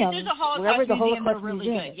museums. There's a Holocaust wherever the museum, Holocaust they're really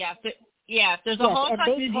museum good. Yeah, if there's a Holocaust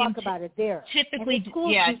and they museum. Talk about it there. Typically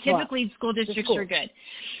school districts are good.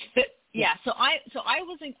 But so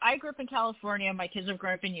I grew up in California. My kids have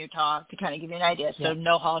grown up in Utah, to kind of give you an idea. So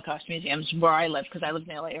no Holocaust museums where I live, because I live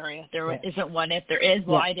in the LA area. There isn't one. If there is,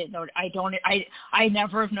 I didn't know. I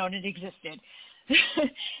never have known it existed.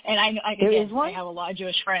 And I have a lot of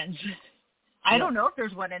Jewish friends. I don't know if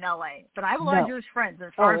there's one in LA, but I have a lot of Jewish friends.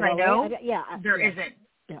 As far as I know, there isn't.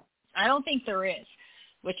 Yeah. I don't think there is,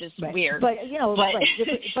 which is weird. But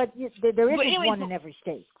but there isn't one in every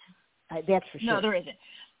state. That's for sure. No, there isn't.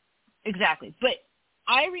 Exactly. But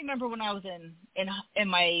I remember when I was in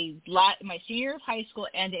my senior year of high school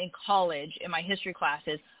and in college in my history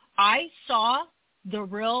classes, I saw the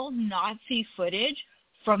real Nazi footage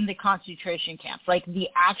from the concentration camps, like the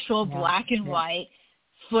actual black and white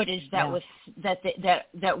footage that was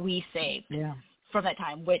that we saved from that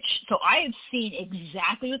time. So I have seen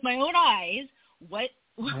exactly with my own eyes what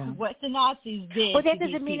the Nazis did. Well, that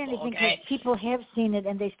doesn't mean anything, because people have seen it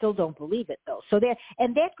and they still don't believe it, though. So that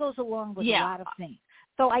goes along with a lot of things.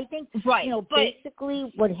 So I think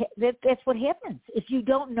basically that's what happens. If you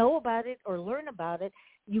don't know about it or learn about it,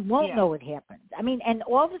 you won't know it happened. I mean, and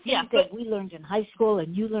all the things that we learned in high school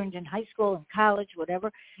and you learned in high school and college,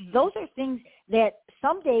 whatever, those are things that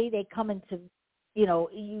someday they come into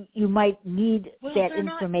you might need that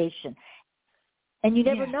information. And you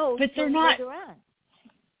never know but they're not, later on.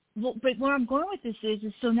 Well, but where I'm going with this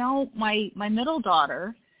is so now my middle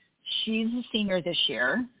daughter, she's a senior this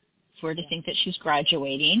year. It's weird to think that she's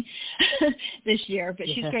graduating this year, but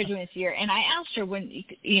she's graduating this year. And I asked her when,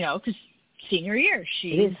 because senior year,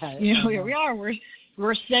 she's, here we are,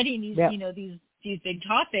 we're studying these, these big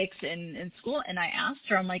topics in school. And I asked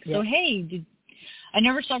her, I'm like, so hey, I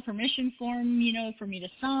never saw permission form, for me to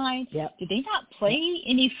sign. Yep. Did they not play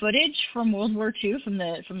any footage from World War II from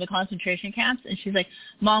the concentration camps? And she's like,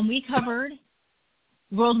 Mom, we covered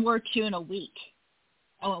World War II in a week.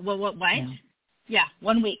 Oh, well, what? Yeah,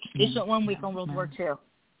 1 week. They spent 1 week on World War II.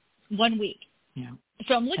 1 week. Yeah.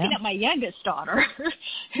 So I'm looking at my youngest daughter,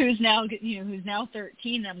 who's now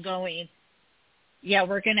 13. And I'm going, yeah,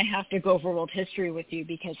 we're going to have to go over world history with you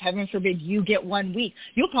because heaven forbid you get 1 week.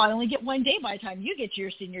 You'll probably only get 1 day by the time you get to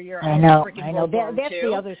your senior year. I know. That's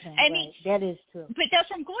the other thing. Right. That is true. But that's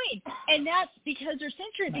where I'm going. And that's because they're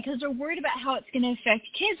censoring, because they're worried about how it's going to affect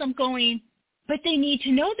kids. I'm going, but they need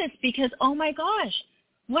to know this because, oh, my gosh,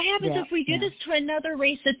 what happens if we do this to another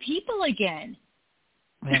race of people again?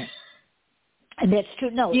 Right. And that's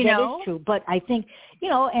true. No, that is true. But I think,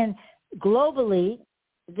 and globally,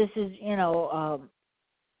 this is, I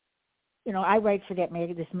write for that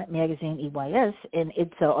this magazine, EYS, and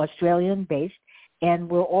it's Australian-based, and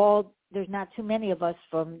there's not too many of us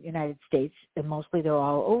from the United States, and mostly they're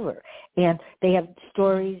all over. And they have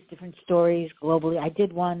different stories globally. I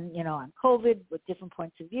did one, on COVID with different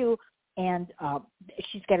points of view, and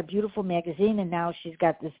she's got a beautiful magazine, and now she's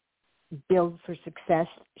got this Build for Success.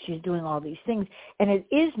 She's doing all these things. And it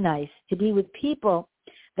is nice to be with people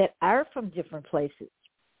that are from different places.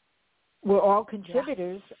 We're all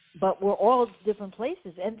contributors, but we're all different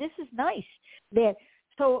places. And this is nice.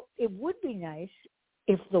 So it would be nice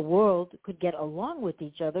if the world could get along with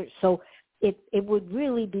each other. So it would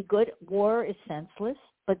really be good. War is senseless,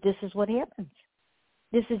 but this is what happens.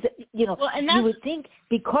 This is, you would think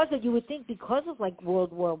because of like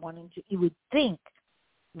World War I and II, you would think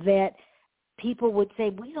that people would say,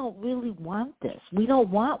 we don't really want this. We don't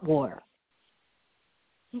want war.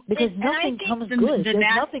 Because nothing comes good. There's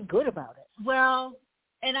nothing good about it. Well,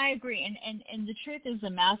 and I agree. And the truth is the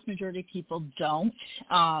mass majority of people don't.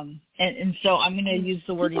 And so I'm going to use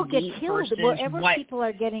the word elite. People get killed. Wherever people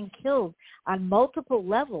are getting killed on multiple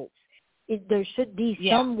levels, there should be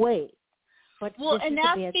some way. But and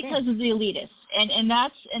that's because of the elitists. And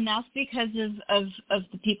that's because of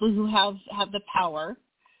the people who have the power.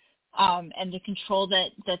 And the control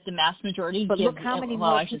that the mass majority But look how many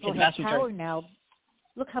more people have power now.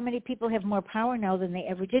 Look how many people have more power now than they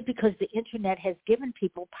ever did because the Internet has given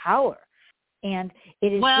people power. And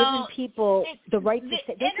it has given people the right to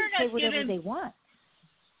say, they can say whatever they want.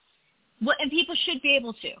 Well, and people should be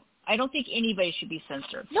able to. I don't think anybody should be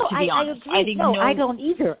censored, no, to be honest. I agree. I don't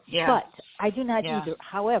either. Yeah. But I do not either.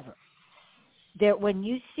 However, when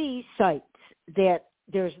you see sites that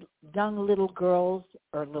there's young little girls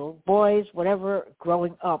or little boys, whatever,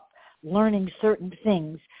 growing up, learning certain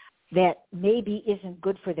things that maybe isn't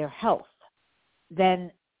good for their health, then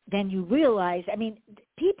you realize,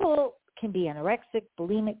 people can be anorexic,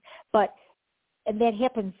 bulimic, and that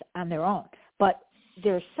happens on their own. But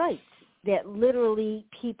there are sites that literally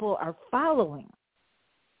people are following,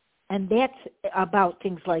 and that's about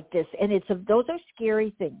things like this. And those are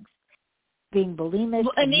scary things, being bulimic,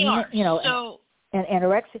 and they are. And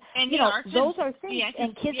anorexia, and those are things,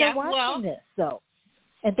 and kids are watching this, though,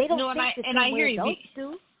 and they don't think the same way adults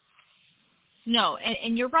do. No,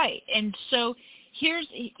 and you're right. And so here's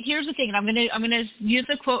the thing. And I'm gonna use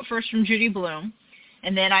a quote first from Judy Blume,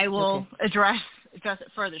 and then I will address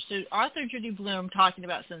it further. So author Judy Blume talking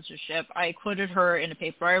about censorship. I quoted her in a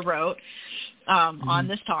paper I wrote on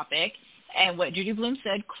this topic. And what Judy Blume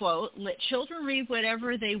said, quote, "Let children read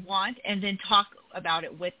whatever they want and then talk about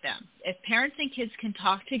it with them. If parents and kids can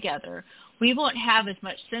talk together, we won't have as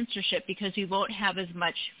much censorship because we won't have as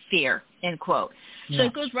much fear," end quote. So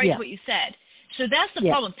it goes right to what you said. So that's the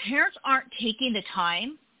problem. Parents aren't taking the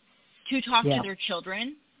time to talk to their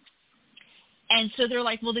children. And so they're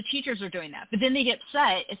like, well, the teachers are doing that. But then they get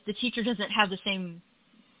upset if the teacher doesn't have the same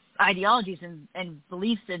ideologies and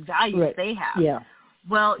beliefs and values they have. Yeah.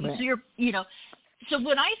 Well, so so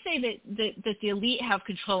when I say that the elite have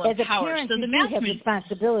control and power, so the mass have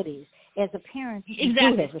responsibilities. As a parent, you do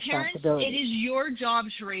have responsibilities. It is your job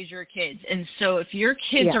to raise your kids. And so if your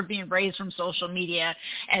kids are being raised from social media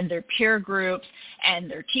and their peer groups and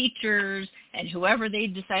their teachers and whoever they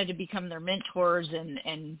decide to become their mentors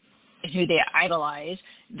and who they idolize,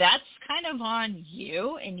 that's kind of on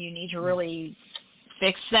you, and you need to really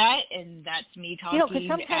fix that, and that's me talking because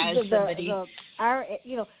sometimes as somebody.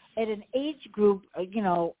 At an age group,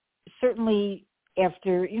 certainly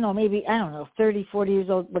after, maybe, 30, 40 years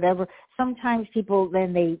old, whatever, sometimes people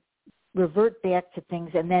then they revert back to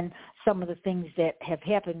things, and then some of the things that have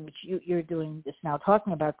happened, which you're doing this now,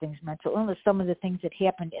 talking about things, mental illness, some of the things that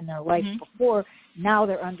happened in their life before, now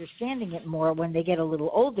they're understanding it more when they get a little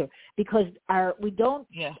older, because we don't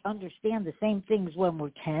understand the same things when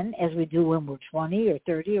we're 10 as we do when we're 20 or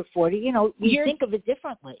 30 or 40. We think of it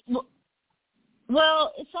differently.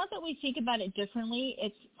 Well, it's not that we think about it differently.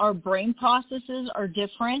 It's our brain processes are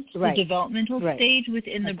different. Right. The developmental stage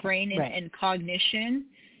within the brain and cognition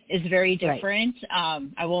is very different. Right.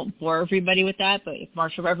 I won't bore everybody with that, but if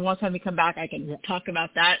Marsha ever wants to have me come back, I can talk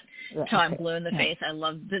about that until I'm blue in the face. I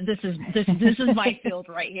love this is my field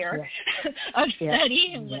right here of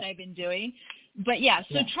study and what I've been doing. But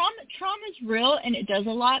trauma is real, and it does a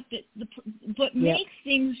lot. But what makes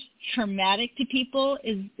things traumatic to people,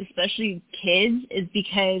 is especially kids, is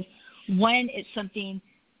because one, it's something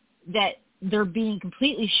that they're being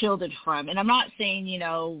completely shielded from. And I'm not saying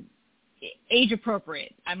age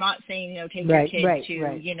appropriate. I'm not saying take your kids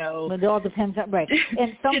to But it all depends on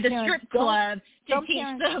and some to the strip club. Some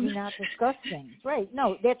parents do not discuss things. Right?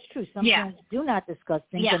 No, that's true. Some parents do not discuss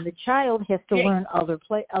things, and the child has to learn other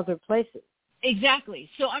places. Exactly.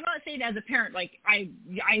 So I'm not saying as a parent, I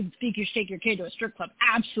think you should take your kid to a strip club.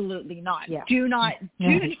 Absolutely not. Yeah. Do not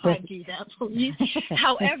do that, please.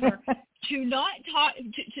 However, to not talk,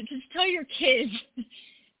 to tell your kids.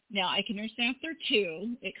 Now, I can understand if they're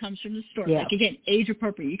 2, it comes from the stork. Like, again, age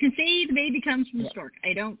appropriate. You can say the baby comes from the stork.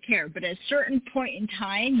 I don't care. But at a certain point in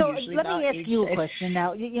time, so usually let me ask you a question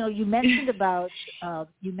now. You mentioned about you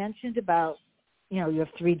have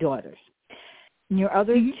 3 daughters. And your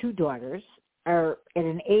other 2 daughters are at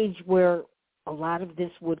an age where a lot of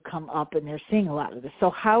this would come up, and they're seeing a lot of this.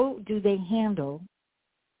 So how do they handle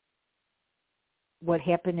what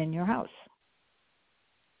happened in your house?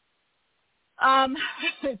 Let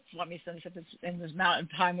me finish up in this amount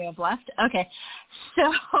of time we have left. Okay.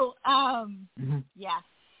 So, yeah.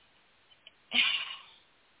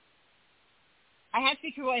 I have to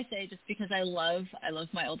be careful what I say, just because I love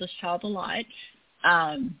my oldest child a lot.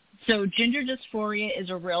 So gender dysphoria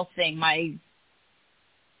is a real thing. My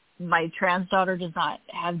trans daughter does not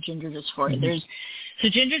have gender dysphoria. So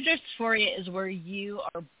gender dysphoria is where you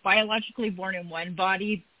are biologically born in one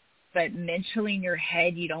body, but mentally in your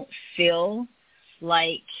head you don't feel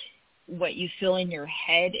like what you feel in your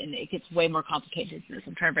head, and it gets way more complicated than this.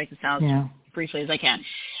 I'm trying to break this down as briefly as I can.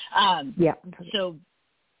 So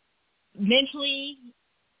mentally,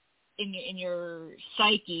 in your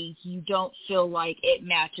psyche, you don't feel like it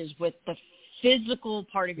matches with the physical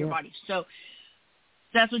part of your body. So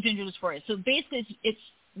that's what gender dysphoria is. So basically, it's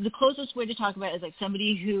the closest way to talk about it is like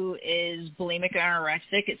somebody who is bulimic or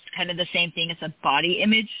anorexic. It's kind of the same thing. It's a body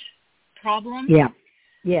image problem. And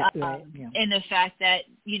the fact that,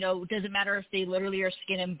 it doesn't matter if they literally are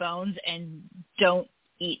skin and bones and don't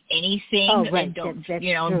eat anything. Oh, right. And don't, that's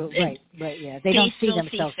true. They don't see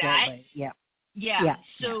themselves that way.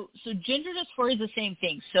 So gender dysphoria is the same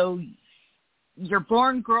thing. So you're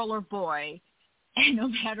born girl or boy, and no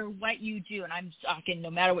matter what you do, and I'm talking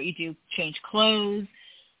no matter what you do, change clothes,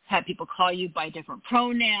 have people call you by different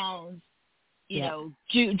pronouns, do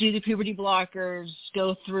the puberty blockers,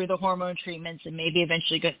 go through the hormone treatments, and maybe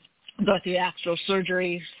eventually go through the actual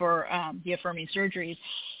surgery for the affirming surgeries.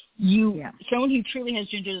 Someone who truly has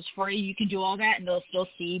gender dysphoria, you can do all that, and they'll still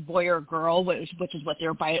see boy or girl, which is what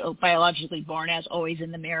they're biologically born as, always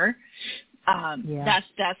in the mirror. That's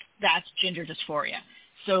gender dysphoria.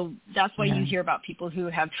 So that's why you hear about people who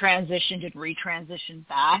have transitioned and retransitioned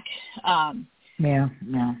back. Some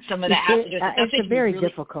of that has to do with it's very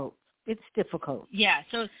difficult. It's difficult. Yeah.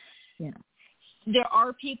 So there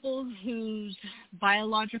are people whose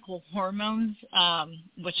biological hormones,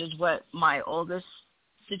 which is what my oldest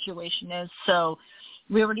situation is. So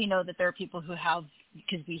we already know that there are people who have,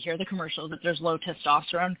 because we hear the commercials, that there's low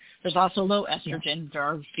testosterone. There's also low estrogen. There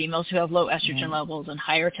are females who have low estrogen levels and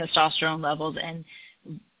higher testosterone levels, and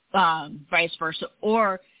vice versa,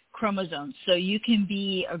 or chromosomes. So you can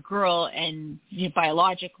be a girl and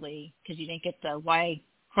biologically, because you didn't get the Y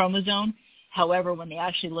chromosome. However, when they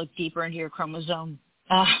actually look deeper into your chromosome,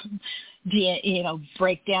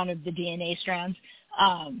 breakdown of the DNA strands,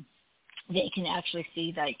 they can actually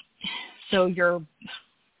see so you're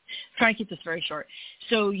trying to keep this very short.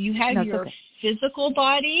 So you have your physical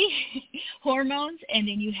body hormones, and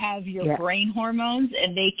then you have your brain hormones,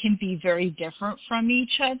 and they can be very different from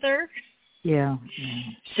each other. Yeah.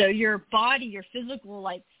 So your body, your physical,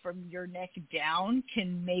 like from your neck down,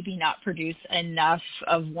 can maybe not produce enough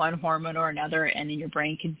of one hormone or another, and then your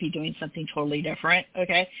brain could be doing something totally different.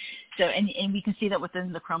 Okay. So, and we can see that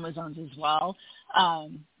within the chromosomes as well.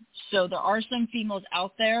 So there are some females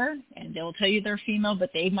out there, and they'll tell you they're female, but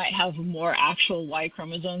they might have more actual Y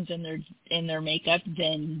chromosomes in their makeup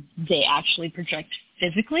than they actually project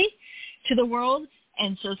physically to the world.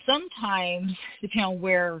 And so sometimes, depending on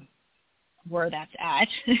where that's at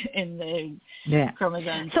in the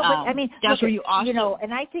chromosomes, so, but, I mean, that's where you also,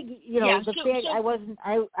 and I think, I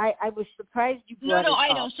was surprised you brought it up. I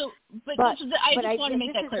know. So, but I just want to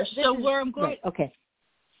make that clear. So where I'm going, right, okay.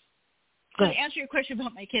 To answer your question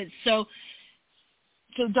about my kids, so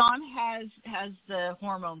Dom has the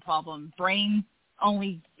hormone problem. Brain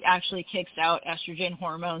only actually kicks out estrogen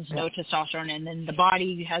hormones, no testosterone, and then the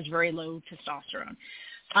body has very low testosterone.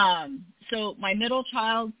 So my middle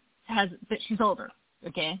child but she's older.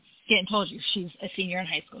 Okay, again, told you she's a senior in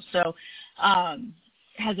high school, so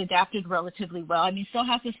has adapted relatively well. I mean, still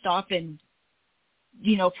have to stop and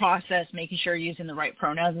process making sure you're using the right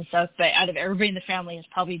pronouns and stuff. But out of everybody in the family has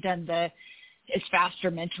probably done is faster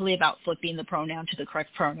mentally about flipping the pronoun to the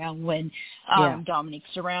correct pronoun when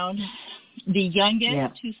Dominique's around. The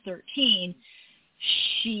youngest, who's 13,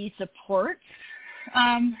 she supports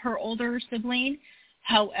her older sibling,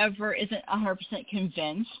 however, isn't 100%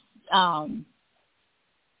 convinced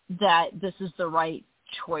that this is the right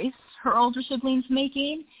choice her older sibling's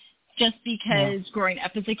making. Just because growing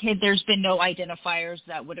up as a kid, there's been no identifiers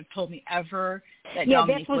that would have told me ever that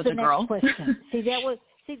Dominique was a girl. Next question.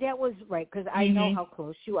 that was right, because I know how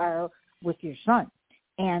close you are with your son,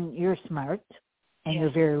 and you're smart, and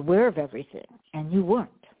you're very aware of everything, and you weren't.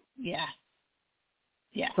 Yeah.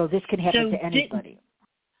 So this can happen to anybody.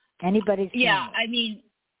 Anybody's family. Yeah, I mean,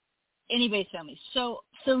 anybody's family. So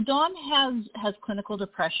Dom has clinical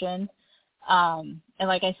depression. And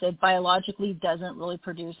like I said, biologically doesn't really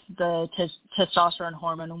produce the testosterone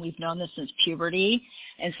hormone, and we've known this since puberty.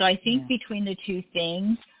 And so I think between the two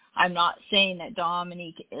things, I'm not saying that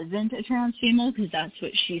Dominique isn't a trans female, because that's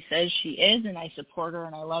what she says she is, and I support her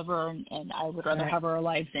and I love her, and I would rather have her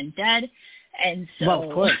alive than dead. And so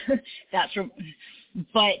of course.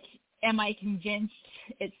 But am I convinced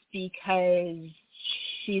it's because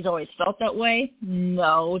she's always felt that way?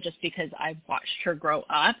 No, just because I've watched her grow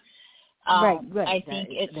up. Right. I think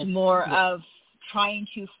it's more of trying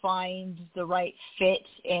to find the right fit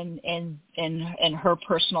in her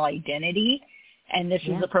personal identity, and this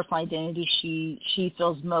is the personal identity she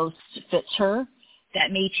feels most fits her.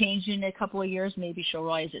 That may change in a couple of years. Maybe she'll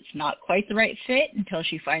realize it's not quite the right fit until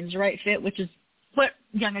she finds the right fit, which is what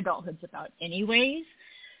young adulthood's about anyways.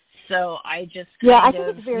 So I just I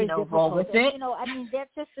think it's very difficult. Roll with it. I mean,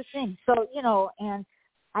 that's just the thing. So, and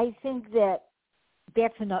I think that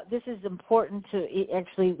that's enough. This is important to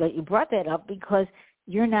actually that you brought that up, because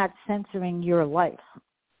you're not censoring your life.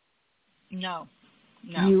 No.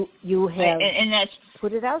 You have and that's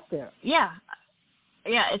put it out there. Yeah,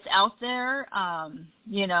 it's out there. I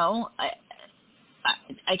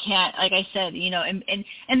can't, like I said,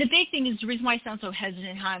 and the big thing is the reason why I sound so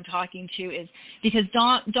hesitant how I'm talking to is because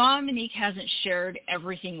Dominique hasn't shared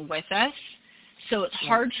everything with us. So it's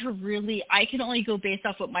hard to really, I can only go based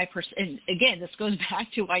off what and again, this goes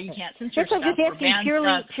back to why you can't censor stuff.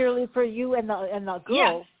 That's purely for you and the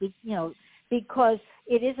girl, because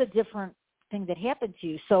it is a different thing that happened to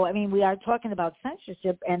you. So, I mean, we are talking about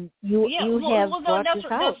censorship, and you have brought this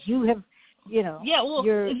out. You have,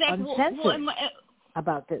 you're uncensored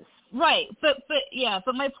about this. Right, but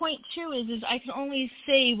my point too is I can only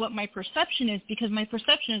say what my perception is, because my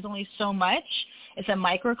perception is only so much. It's a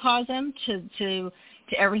microcosm to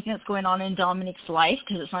everything that's going on in Dominique's life,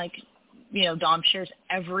 because it's like, Dom shares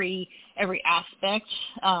every aspect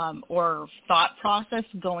or thought process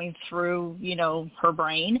going through, her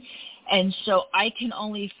brain. And so I can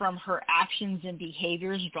only, from her actions and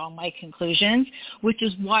behaviors, draw my conclusions, which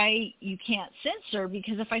is why you can't censor,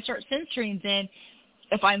 because if I start censoring, then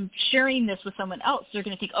if I'm sharing this with someone else, they're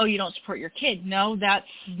going to think, oh, you don't support your kid. No, that's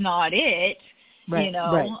not it, Right.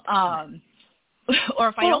 Or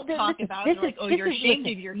if I don't talk about it, like, oh, you're ashamed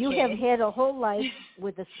of your kid. You have had a whole life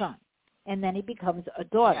with a son, and then he becomes a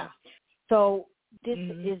daughter. Yeah. So this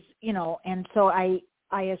is, and so I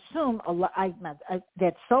assume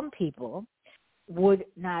that some people would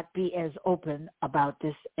not be as open about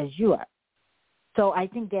this as you are. So I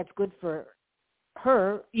think that's good for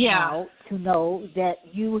her now to know that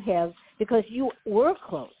you have, because you were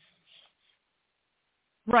close.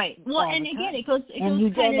 Right. Well, and again, it goes kind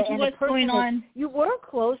of to what's going on. You were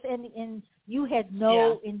close, and you had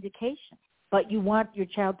no indication, but you want your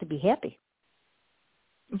child to be happy.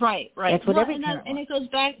 Right. That's what every parent and it goes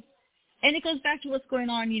back. And it goes back to what's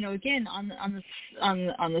going on, again, on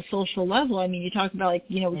the social level. I mean, you talk about, like,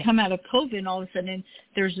 we come out of COVID and all of a sudden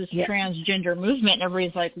there's this transgender movement and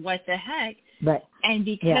everybody's like, what the heck? Right. And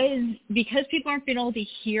because people aren't being able to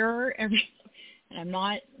hear and I'm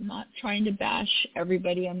not trying to bash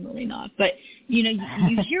everybody, I'm really not. But, you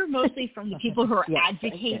hear mostly from the people who are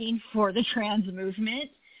advocating for the trans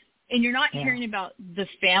movement, and you're not hearing about the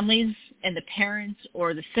families and the parents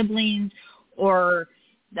or the siblings or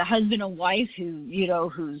the husband and wife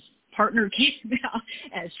whose partner came out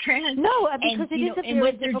as trans. No, because it is a very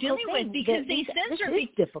what they're difficult dealing with, because they censor. This is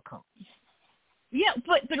difficult. Yeah,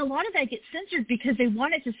 but a lot of that gets censored because they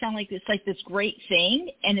want it to sound like this great thing,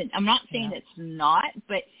 and I'm not saying it's not,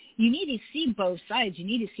 but you need to see both sides. You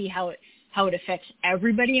need to see how it affects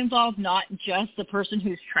everybody involved, not just the person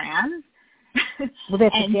who's trans. Well,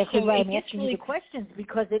 that's exactly why I'm asking you the questions,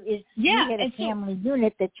 because it is you had a family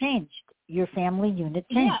unit that changed. Your family unit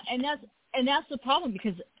changed. Yeah, and that's the problem,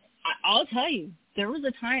 because I'll tell you, there was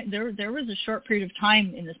a time there was a short period of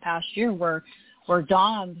time in this past year where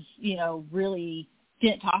Doms, really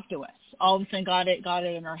didn't talk to us. All of a sudden got it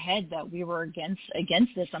in our head that we were against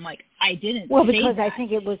this. I'm like, I didn't. Well, because say that. I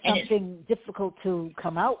think it was something difficult to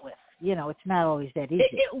come out with. It's not always that easy.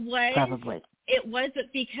 It was probably. It was, but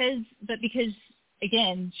because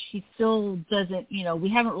again, she still doesn't. We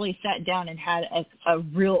haven't really sat down and had a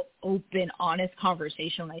real open, honest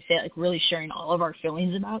conversation. When I say it, like really sharing all of our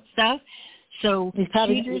feelings about stuff. So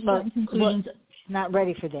she drew certain conclusions. She's not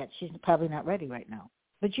ready for that. She's probably not ready right now.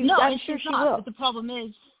 But I'm sure she not, will. But the problem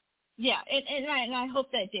is, and I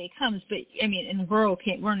hope that day comes. But I mean, and we're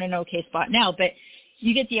okay. We're in an okay spot now. But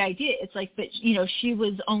you get the idea. It's like, but she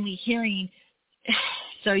was only hearing.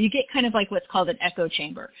 So you get kind of like what's called an echo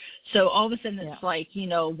chamber. So all of a sudden it's like,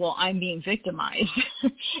 well, I'm being victimized.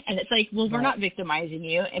 And it's like, well, we're not victimizing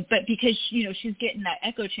you. But because, she's getting that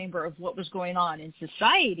echo chamber of what was going on in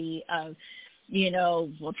society of,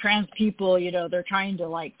 well, trans people, they're trying to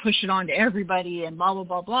like push it on to everybody and blah, blah,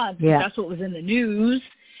 blah, blah. That's what was in the news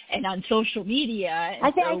and on social media.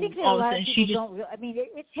 I think that a lot of people don't. I mean,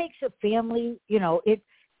 it takes a family.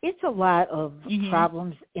 It's a lot of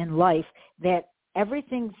problems in life that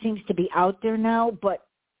everything seems to be out there now, but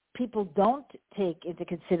people don't take into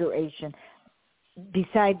consideration.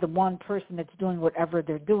 Beside the one person that's doing whatever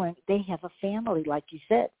they're doing, they have a family, like you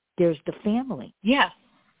said. There's the family.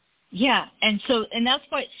 Yeah, and that's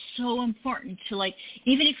why it's so important to, like,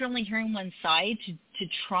 even if you're only hearing one side, to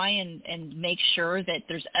try and make sure that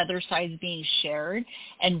there's other sides being shared,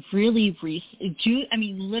 and really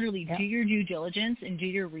do your due diligence and do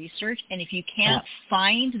your research. And if you can't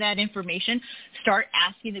find that information, start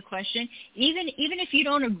asking the question, even if you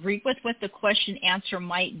don't agree with what the question answer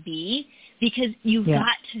might be, because you've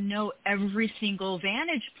got to know every single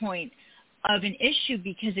vantage point of an issue.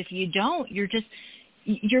 Because if you don't,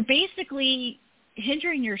 you're basically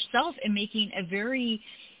hindering yourself in making a very,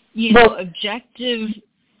 objective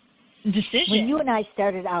decision. When you and I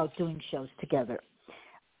started out doing shows together,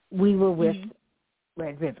 we were with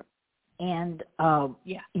Red River. And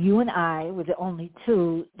you and I were the only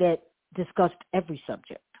two that discussed every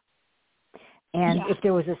subject. And if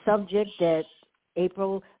there was a subject that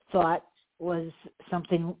April thought was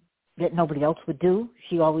something that nobody else would do,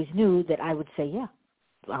 she always knew that I would say,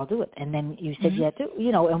 I'll do it. And then you said too,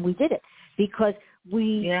 and we did it because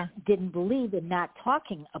we didn't believe in not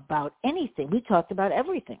talking about anything. We talked about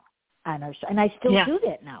everything on our show, and I still do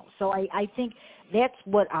that now. So I think that's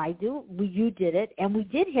what I do. You did it, and we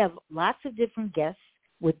did have lots of different guests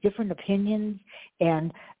with different opinions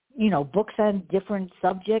and, books on different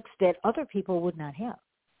subjects that other people would not have.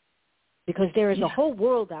 Because there is a whole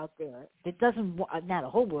world out there that doesn't, not a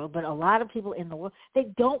whole world, but a lot of people in the world, they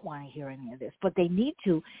don't want to hear any of this, but they need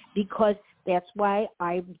to, because that's why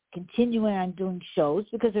I'm continuing on doing shows,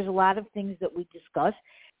 because there's a lot of things that we discuss,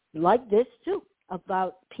 like this too,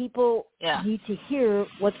 about people need to hear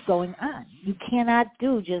what's going on. You cannot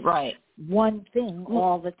do just one thing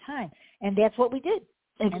all the time. And that's what we did.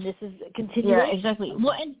 And this is a continuation. Yeah, exactly.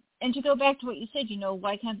 Well, and to go back to what you said,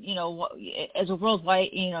 why can't, as a world, why,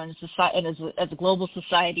 in society, and as a global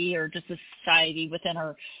society, or just a society within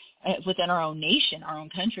our own nation, our own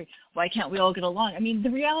country, why can't we all get along? I mean,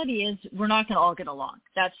 the reality is we're not going to all get along.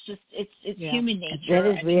 That's just, it's human nature.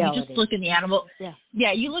 That is reality. You just look in the animal,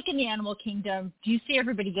 you look in the animal kingdom. Do you see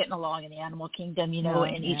everybody getting along in the animal kingdom,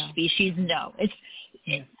 in each species? No.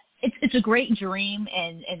 It's a great dream,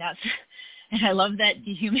 and that's, and I love that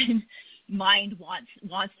the human mind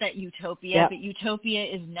wants that utopia, but utopia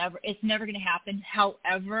is never going to happen.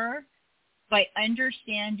 However, by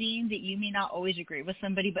understanding that you may not always agree with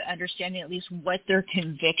somebody, but understanding at least what their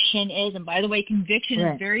conviction is. And by the way, conviction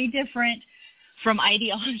is very different from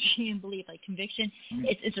ideology and belief. Like conviction,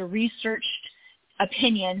 it's a researched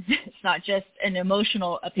opinion. It's not just an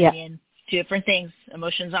emotional opinion. Two different things.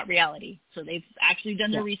 Emotion is not reality. So they've actually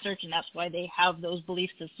done their research, and that's why they have those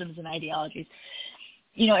belief systems and ideologies.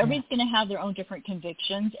 You know, everybody's going to have their own different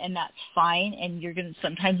convictions, and that's fine. And you're going to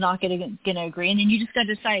sometimes not going to agree, and then you just got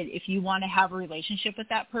to decide if you want to have a relationship with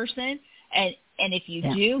that person. And if you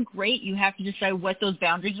do, great. You have to decide what those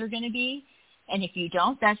boundaries are going to be. And if you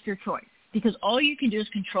don't, that's your choice. Because all you can do is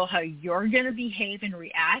control how you're going to behave and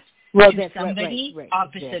react to somebody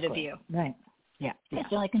opposite of you. Right. Yeah. That's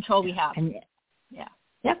the only control we have. And,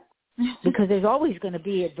 because there's always going to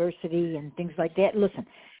be adversity and things like that. Listen,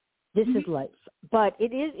 this is life. But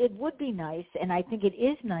it would be nice, and I think it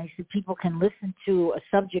is nice if people can listen to a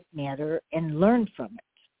subject matter and learn from it.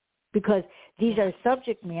 Because these are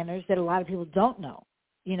subject matters that a lot of people don't know.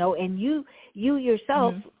 You know, and you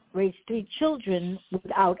yourself raised 3 children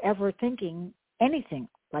without ever thinking anything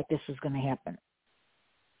like this was going to happen.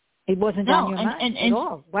 It wasn't on your mind at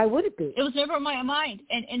all. Why would it be? It was never on my mind.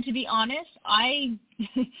 And to be honest,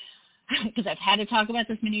 because I've had to talk about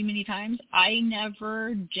this many, many times, I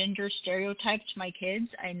never gender stereotyped my kids.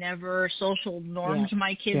 I never social normed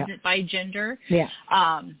my kids by gender.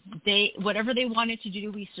 Whatever they wanted to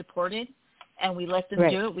do, we supported, and we let them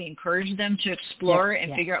do it. We encouraged them to explore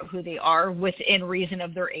and figure out who they are within reason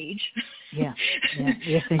of their age.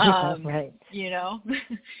 Right. You know,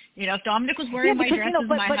 if Dominic was wearing my dresses and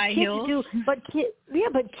my high heels. But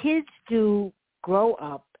kids do grow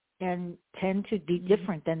up and tend to be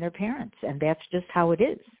different than their parents, and that's just how it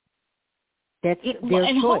is. That's their choice.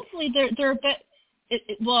 And hopefully they're a bit.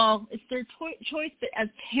 It's their choice. But as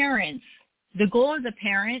parents, the goal as a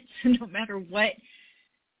parent, no matter what,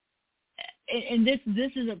 and this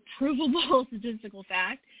is a provable statistical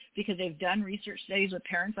fact because they've done research studies with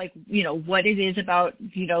parents, like what it is about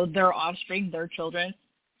their offspring, their children,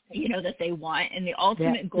 that they want. And the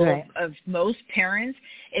ultimate goal of most parents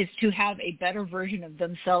is to have a better version of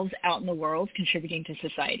themselves out in the world, contributing to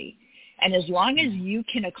society. And as long as you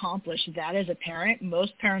can accomplish that as a parent,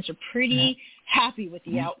 most parents are pretty happy with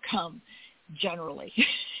the outcome generally.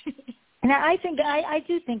 And I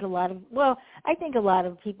do think a lot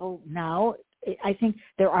of people now, I think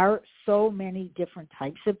there are so many different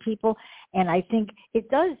types of people, and I think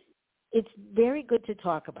it's very good to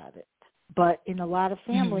talk about it. But in a lot of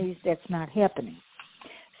families, that's not happening.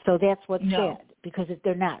 So that's what's sad, because if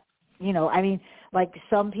they're not, like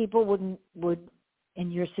some people would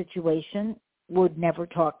in your situation would never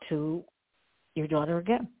talk to your daughter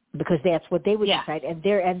again, because that's what they would decide. And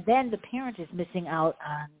then the parent is missing out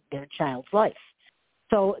on their child's life.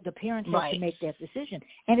 So the parent has to make that decision.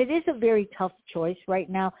 And it is a very tough choice right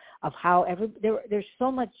now of how there's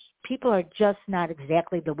so much, people are just not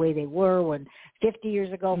exactly the way they were when 50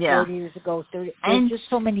 years ago, 40 years ago, 30. There's just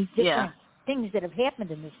so many different things that have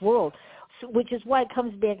happened in this world, which is why it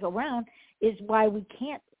comes back around, is why we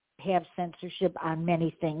can't have censorship on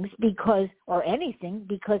many things or anything,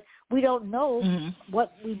 because we don't know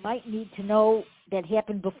what we might need to know that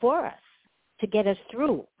happened before us to get us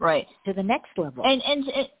through to the next level.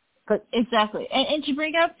 Exactly. And to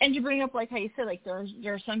bring up like how you said, like there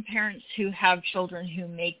are some parents who have children who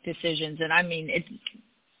make decisions, and I mean it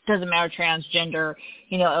doesn't matter, transgender,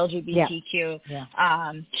 LGBTQ,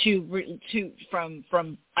 I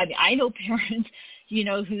know parents,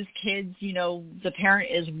 whose kids, the parent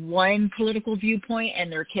is one political viewpoint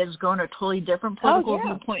and their kids go in a totally different political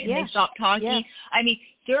viewpoint and they stop talking. I mean,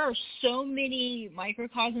 there are so many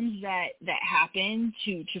microcosms that happen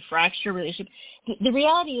to fracture relationships. The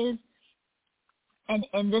reality is,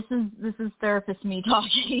 and this is therapist me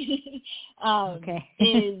talking,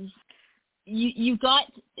 is you got,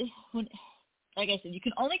 like I said, you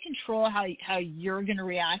can only control how you're going to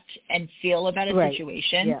react and feel about a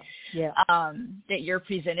situation that you're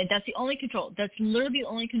presented. That's the only control. That's literally the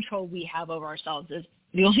only control we have over ourselves.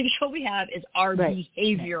 The only control we have is our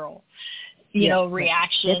behavioral,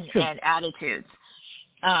 reaction and attitudes.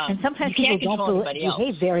 And sometimes people don't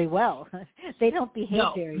behave very well. They don't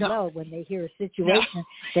behave very well when they hear a situation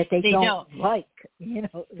that they don't like.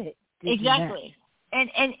 Exactly.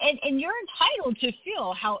 And you're entitled to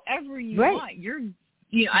feel however you want.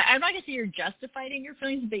 I'm not going to say you're justified in your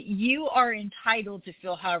feelings, but you are entitled to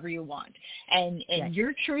feel however you want. And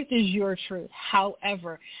your truth is your truth.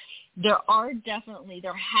 However, there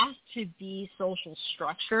has to be social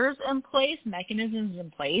structures in place, mechanisms in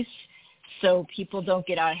place, so people don't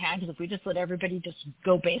get out of hand. Because if we just let everybody just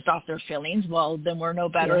go based off their feelings, well, then we're no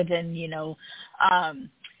better than,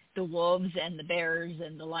 the wolves and the bears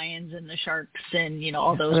and the lions and the sharks and,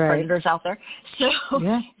 all those predators out there. So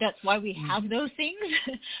that's why we have those things.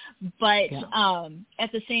 But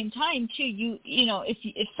at the same time, too,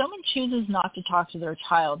 if someone chooses not to talk to their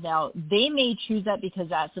child, now they may choose that because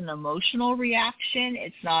that's an emotional reaction.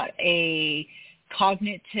 It's not a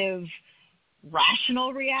cognitive,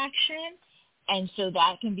 rational reaction. And so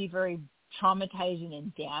that can be very traumatizing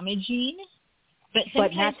and damaging.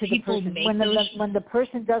 But not to people the person. make When the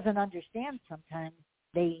person doesn't understand, sometimes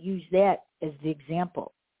they use that as the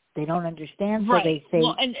example. They don't understand, so they say,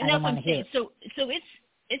 I don't want to hear it. So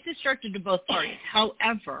it's destructive to both parties.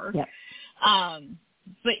 However,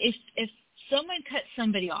 but if someone cuts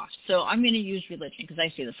somebody off, so I'm going to use religion because I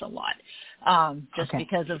see this a lot,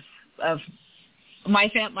 because of my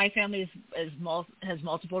family has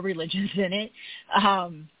multiple religions in it,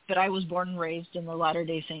 but I was born and raised in the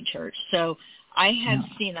Latter-day Saint Church, so I have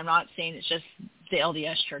seen, I'm not saying it's just the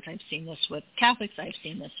LDS Church, I've seen this with Catholics, I've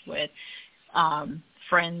seen this with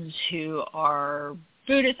friends who are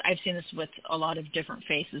Buddhist, I've seen this with a lot of different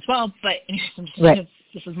faiths as well, but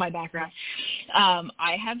this is my background.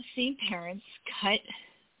 I have seen parents cut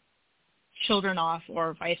children off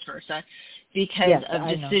or vice versa because of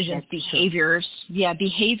decisions, behaviors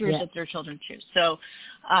that their children choose. So,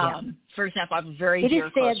 for example, I have a very dear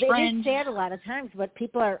close friend. It is sad a lot of times, but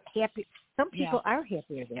people are happy. Some people are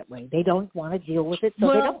happier that way. They don't want to deal with it, so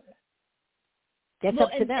they don't. That's up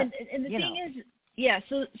to them. And the thing is,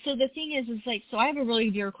 so the thing is like, so I have a really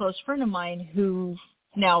dear close friend of mine who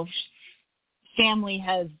now family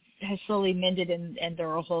has slowly mended and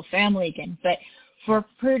they're a whole family again. But for a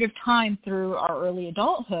period of time through our early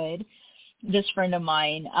adulthood, this friend of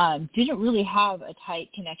mine didn't really have a tight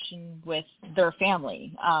connection with their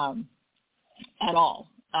family at all.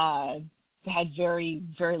 Had very,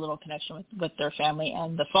 very little connection with their family.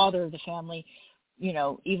 And the father of the family,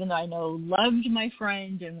 even though I know loved my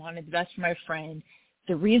friend and wanted the best for my friend,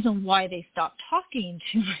 the reason why they stopped talking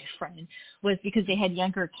to my friend was because they had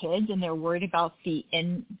younger kids and they're worried about the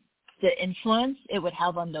influence it would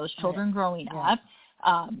have on those children growing up.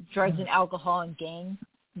 Drugs and alcohol and gang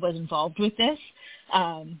was involved with this,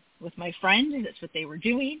 with my friend. That's what they were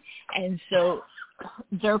doing. And so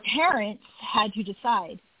their parents had to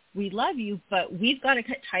decide, we love you, but we've got to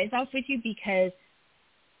cut ties off with you because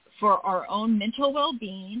for our own mental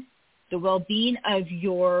well-being, the well-being of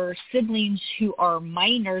your siblings who are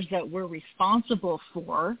minors that we're responsible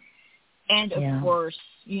for, and of course,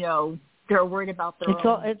 they're worried about their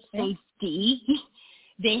own safety.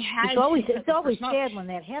 They had it's always sad when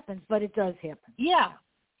that happens, but it does happen. Yeah.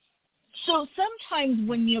 So sometimes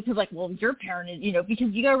when, people are like, well, your parent is, because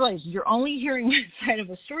you got to realize you're only hearing one side of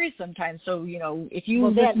a story sometimes. So, if you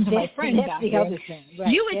listen to my friend back then,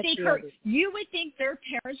 you would think their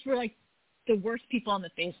parents were like the worst people on the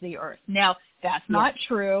face of the earth. Now, that's not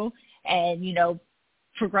true. And,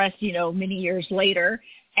 progressed, many years later.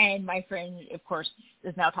 And my friend, of course,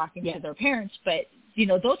 is now talking to their parents. But,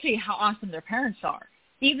 they'll tell you how awesome their parents are,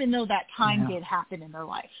 even though that time did happen in their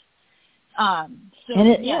life. That's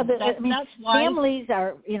why families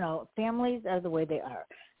are the way they are.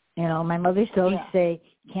 My mother used to always say,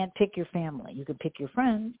 you can't pick your family. You can pick your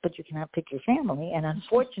friends, but you cannot pick your family. And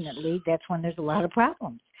unfortunately, that's when there's a lot of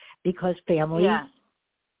problems because families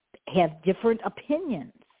have different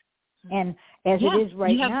opinions. And as it is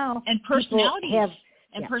right now, and personalities.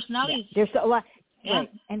 Personalities. There's a lot. Right.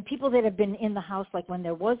 And people that have been in the house, like when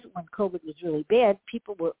COVID was really bad,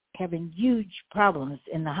 people were having huge problems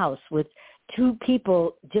in the house with two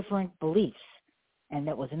people, different beliefs. And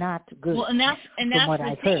that was not good. Well, and that's what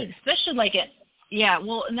I've heard. Especially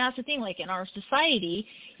and that's the thing, like in our society,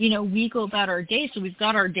 we go about our day, so we've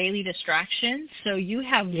got our daily distractions. So you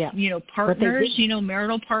have, partners,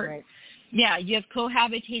 marital partners. Right. Yeah, you have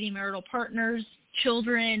cohabitating marital partners,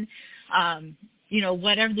 children,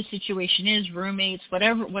 whatever the situation is, roommates,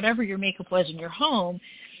 whatever your makeup was in your home,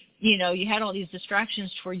 you had all these distractions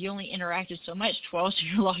to where you only interacted so much, to also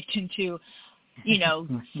you're locked into,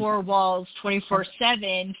 4 walls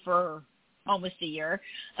 24/7 for almost a year.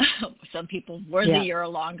 Some people were the year or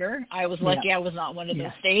longer. I was lucky I was not one of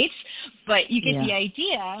those states, but you get the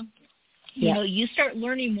idea. You start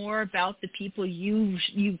learning more about the people you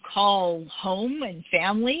call home and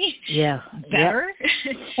family better.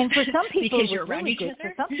 And for some people, because you're around each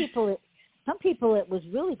other. For some people, it was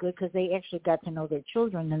really good because they actually got to know their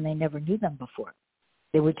children and they never knew them before.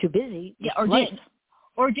 They were too busy. Yeah,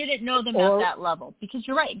 or didn't know them at that level. Because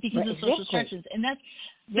you're right, because of social structures. And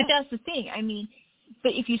but that's the thing. I mean,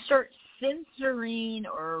 but if you start censoring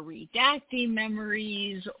or redacting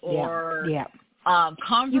memories or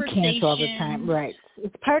conversations. You can't all the time, right?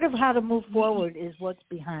 It's part of how to move forward is what's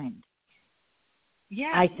behind.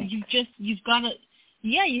 Yeah, I think you've got to.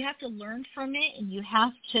 Yeah, you have to learn from it, and you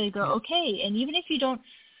have to go, okay. And even if you don't,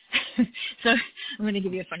 so I'm going to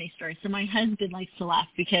give you a funny story. So my husband likes to laugh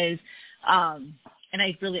because, and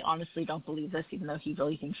I really honestly don't believe this, even though he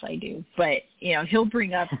really thinks I do. But, he'll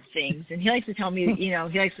bring up things, and he likes to tell me,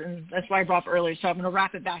 and that's why I brought up earlier. So I'm going to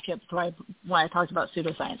wrap it back up to why I talked about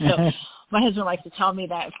pseudoscience. So my husband likes to tell me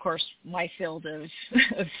that, of course, my field of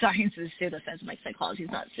science is pseudoscience. I'm like, psychology is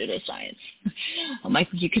not pseudoscience. I'm like,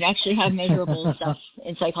 you can actually have measurable stuff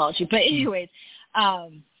in psychology. But anyways,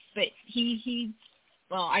 but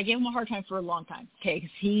well, I gave him a hard time for a long time, okay, because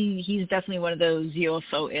he's definitely one of those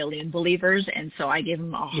UFO alien believers, and so I gave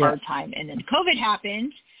him a hard time. And then COVID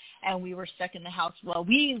happened, and we were stuck in the house. Well,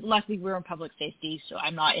 luckily we were in public safety, so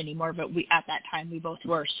I'm not anymore, but at that time we both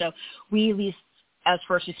were. So we, at least as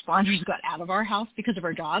first responders, got out of our house because of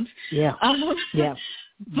our jobs. Yeah.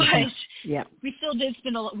 But we still did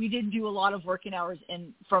we did do a lot of working hours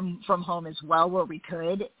from home as well where we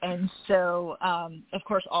could. And so, of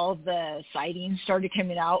course, all of the sightings started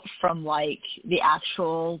coming out from, like, the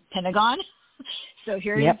actual Pentagon. So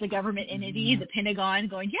here is the government entity, the Pentagon,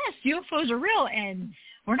 going, yes, UFOs are real. And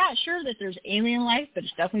we're not sure that there's alien life, but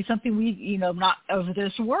it's definitely something not of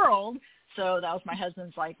this world. So that was my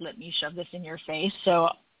husband's, like, let me shove this in your face. So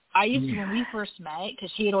I used to, when we first met, because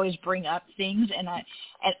he would always bring up things, and I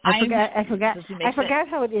forgot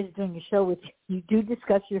how it is doing a show with you. You do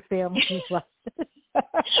discuss your family as well.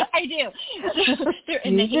 I do.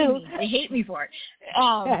 And they hate me for it.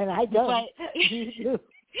 And I don't. But you do.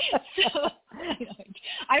 So,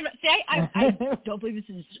 I don't believe in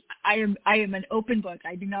censorship. I am an open book.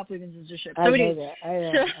 I do not believe in censorship. I know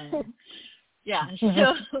that. Yeah,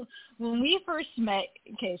 so when we first met,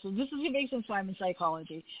 okay, so this is going to make sense why I'm in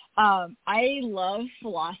psychology. I love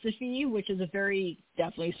philosophy, which is a very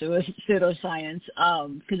definitely pseudoscience,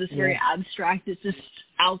 because it's very abstract. It's just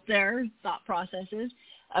out there thought processes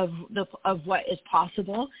of what is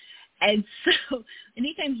possible. And so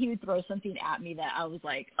anytime he would throw something at me that I was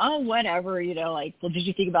like, oh, whatever, like, well, did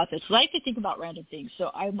you think about this? So I like to think about random things.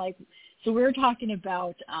 So I'm like, so we were talking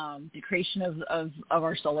about the creation of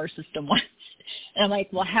our solar system once. And I'm like,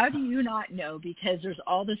 well, how do you not know? Because there's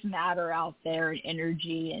all this matter out there and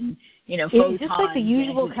energy and, photons. It's just like the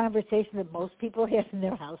usual conversation that most people have in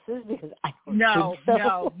their houses, because I don't think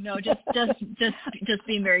so. No, just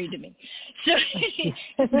be married to me. So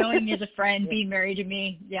knowing me as a friend, being married to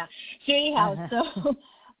me. Yeah. So anyhow, so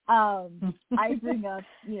I bring up,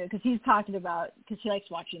 because he's talking about, because he likes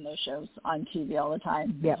watching those shows on TV all the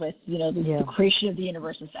time with, the creation of the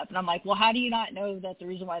universe and stuff. And I'm like, well, how do you not know that the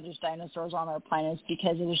reason why there's dinosaurs on our planet is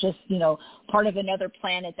because it was just, part of another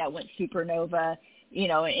planet that went supernova,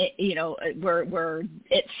 where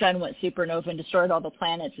its sun went supernova and destroyed all the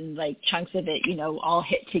planets, and, like, chunks of it, all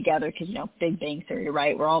hit together because, Big Bang Theory,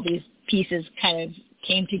 right, where all these pieces kind of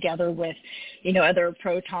came together with, other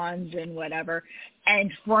protons and whatever,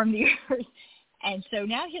 and formed the Earth. And so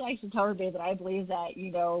now he likes to tell everybody that I believe that,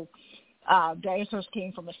 dinosaurs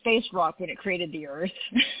came from a space rock when it created the Earth,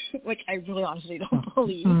 which I really honestly don't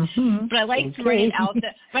believe. But I like throwing it out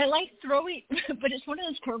there. But it's one of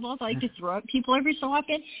those curveballs I like to throw at people every so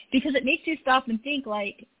often, because it makes you stop and think,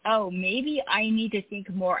 like, oh, maybe I need to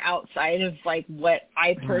think more outside of, like, what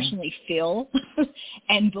I personally feel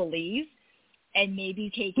and believe, and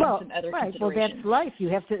maybe take in some other considerations. Well, that's life. You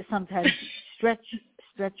have to sometimes stretch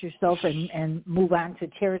yourself and move on to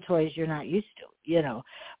territories you're not used to,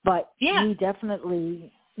 But you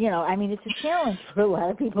definitely, it's a challenge for a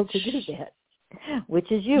lot of people to do that,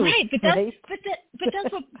 which is you. Right, but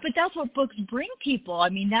that's what books bring people. I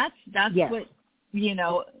mean, that's what,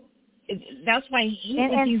 that's why I hate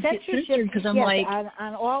when things get censored, because I'm like,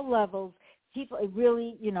 on all levels, people, it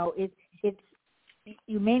really, it's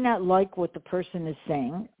you may not like what the person is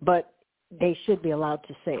saying, but they should be allowed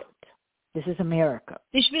to say it. This is America.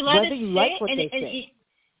 They should be allowed Whether to you say like it, what they say.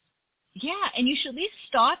 And you should at least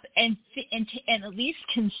stop and at least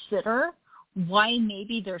consider why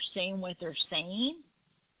maybe they're saying what they're saying.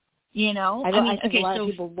 I think a lot of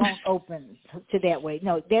people won't open to that way.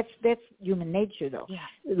 No, that's human nature, though. Yeah.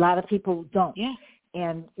 A lot of people don't. Yeah.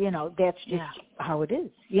 And that's just how it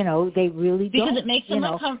is. They really don't. Because it makes them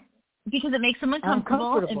because it makes them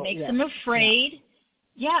uncomfortable. It makes them afraid.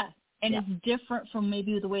 Yeah. And it's different from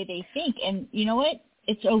maybe the way they think. And you know what?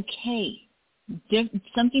 It's okay.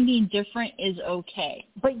 Something being different is okay.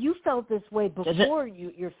 But you felt this way before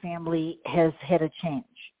your family has had a change.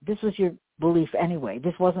 This was your belief anyway.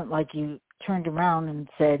 This wasn't like you turned around and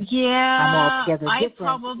said, I'm altogether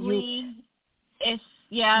different.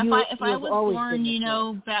 Yeah, if I was born, if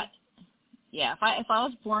I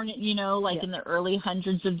was born, in the early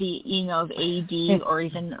hundreds of of AD or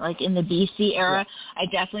even like in the BC era, I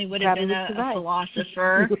definitely would have been a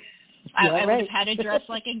philosopher. I would have had to dress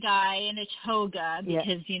like a guy in a toga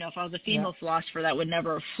because, if I was a female philosopher, that would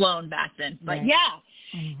never have flown back then. But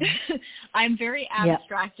I'm very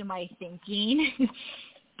abstract in my thinking,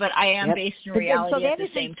 but I am based in reality at the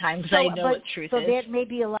same time because I know what truth is. So that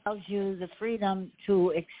maybe allows you the freedom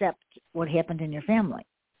to accept what happened in your family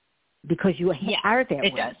because you are that way.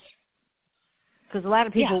 It does. Because a lot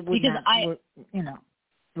of people would not,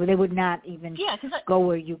 they would not even go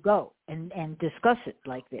where you go and discuss it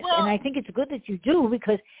like this. Well, and I think it's good that you do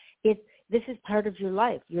because this is part of your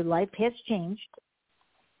life. Your life has changed,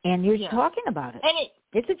 and you're talking about it. And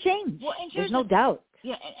it's a change. Well, there's no doubt.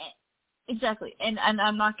 Yeah, exactly. And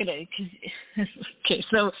I'm not going to – okay,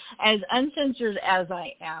 so as uncensored as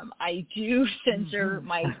I am, I do censor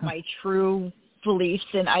my true beliefs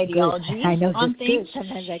and ideologies on things. Good.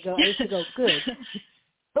 Sometimes I used to go, good.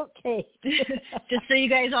 Okay. Just so you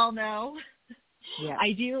guys all know,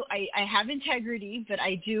 I do. I have integrity, but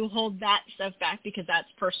I do hold that stuff back because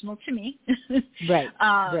that's personal to me. Right.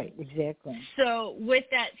 Right. Exactly. So with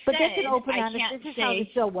that said, but that's an open, honest. This is how the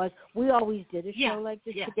show was. We always did a show like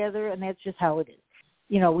this together, and that's just how it is.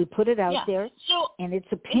 We put it out there, and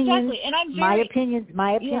it's opinions. Exactly. And I'm my opinion,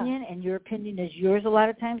 and your opinion is yours a lot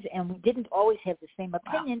of times. And we didn't always have the same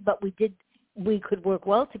opinion, but we did. We could work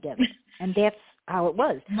well together, and that's how it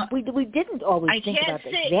was. We didn't always think about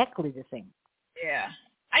exactly the same. Yeah.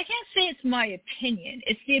 I can't say it's my opinion.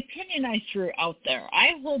 It's the opinion I threw out there.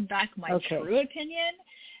 I hold back my true opinion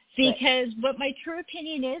because what my true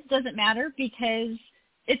opinion is doesn't matter because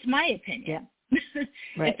it's my opinion. Yeah.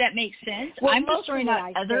 If that makes sense. Well, I'm just throwing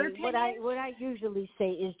out other opinions. What I usually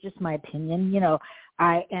say is just my opinion,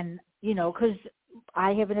 because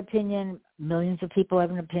I have an opinion, millions of people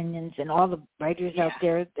have an opinions, and all the writers out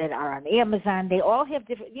there that are on Amazon, they all have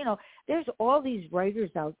different, there's all these writers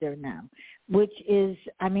out there now, which is,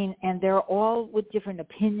 and they're all with different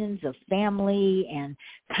opinions of family and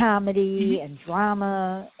comedy and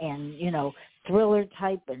drama and, thriller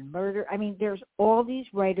type and murder. There's all these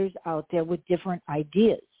writers out there with different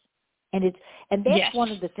ideas. And that's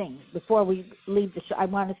one of the things, before we leave the show,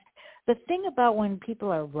 the thing about when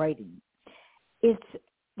people are writing,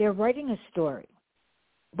 they're writing a story,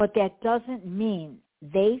 but that doesn't mean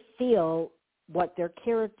they feel what their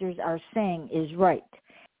characters are saying is right.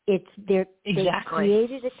 They've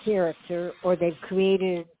created a character, or they've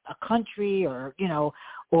created a country, or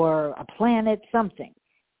a planet, something,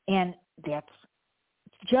 and that's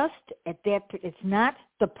just at that. It's not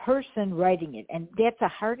the person writing it, and that's the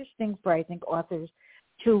hardest thing for, I think, authors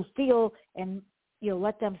to feel and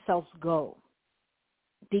let themselves go.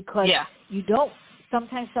 Because you don't,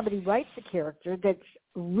 sometimes somebody writes a character that's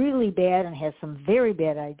really bad and has some very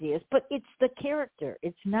bad ideas, but it's the character.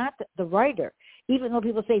 It's not the writer. Even though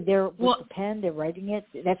people say they're with the pen, they're writing it,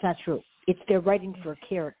 that's not true. They're writing for a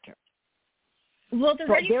character. Well, they're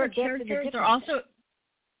writing for characters. They're also,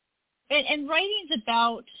 and writing's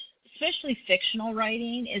about, especially fictional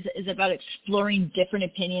writing, is about exploring different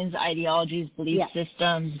opinions, ideologies, belief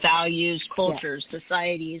systems, values, cultures,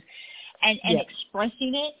 societies, and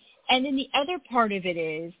expressing it. And then the other part of it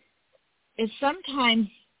is sometimes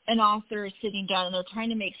an author is sitting down and they're trying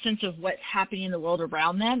to make sense of what's happening in the world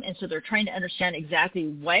around them, and so they're trying to understand exactly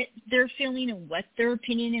what they're feeling and what their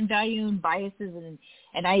opinion and value and biases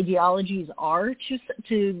and ideologies are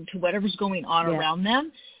to whatever's going on around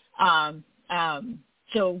them.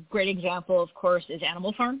 So great example, of course, is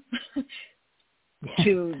Animal Farm.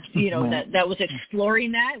 That was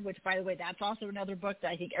exploring that, which, by the way, that's also another book that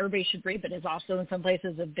I think everybody should read, but is also in some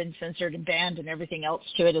places have been censored and banned and everything else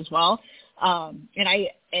to it as well. And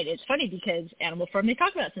it's funny because Animal Farm, they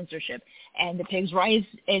talk about censorship, and the pigs rise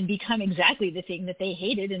and become exactly the thing that they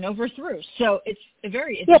hated and overthrew. So it's a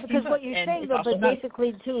very interesting because book. What you're saying, though, but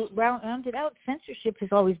basically to round it out, censorship has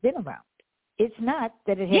always been around. It's not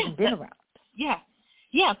that it hasn't been around.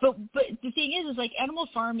 Yeah, but the thing is like Animal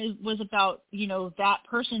Farm was about, that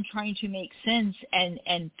person trying to make sense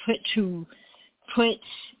and put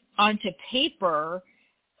onto paper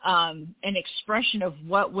an expression of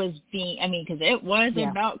what was being, because it was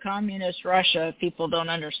about communist Russia. If people don't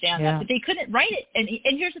understand that, but they couldn't write it. And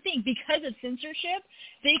here's the thing, because of censorship,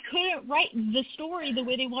 they couldn't write the story the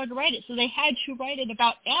way they wanted to write it. So they had to write it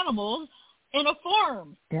about animals in a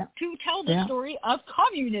farm to tell the story of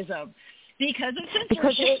communism. Because of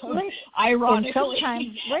censorship, ironically.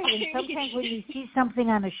 And sometimes when you see something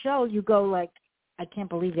on a show, you go like, I can't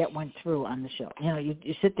believe that went through on the show. You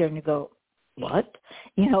sit there and you go, what?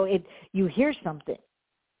 You hear something,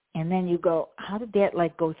 And then you go, how did that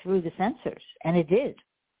go through the censors? And it did.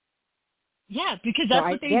 Yeah, because that's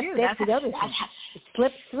what they do. That's the other thing. It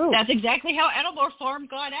slips through. That's exactly how Animal Farm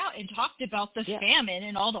got out and talked about the famine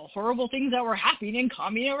and all the horrible things that were happening in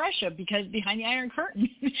communist Russia because behind the Iron Curtain.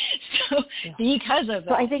 Because of that.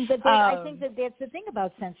 So I think that that's the thing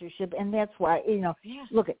about censorship, and that's why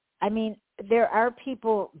look, there are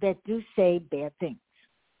people that do say bad things,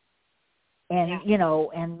 and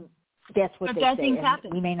and that's what they say. Things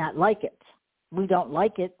happen. We may not like it. We don't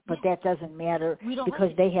like it, but that doesn't matter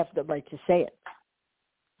because they have the right to say it.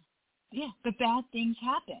 Yeah, but bad things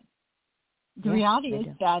happen. The reality is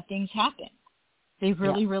bad things happen. They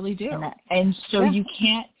really, really do. And so you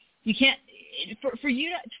can't for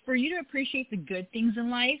you to appreciate the good things in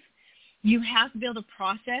life, you have to be able to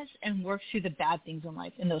process and work through the bad things in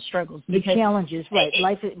life and those struggles. The challenges, right?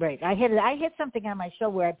 Life is right. I had something on my show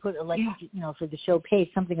where I put for the show page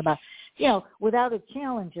something about without a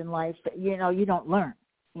challenge in life, you don't learn.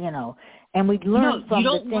 And we learn from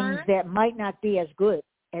the things that might not be as good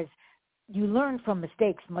as you learn from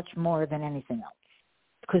mistakes much more than anything else.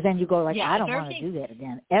 Because then you go I don't want to do that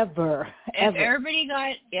again ever. If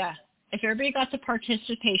everybody got the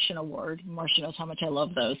participation award, Marsha knows how much I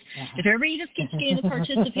love those. If everybody just keeps getting the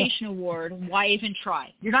participation award, why even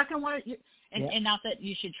try? You're not going to want to, and not that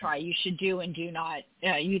you should try. You should do and do not.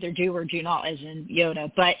 You either do or do not, as in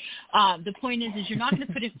Yoda. But the point is you're not going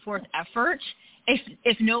to put forth effort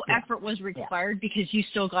if no effort was required because you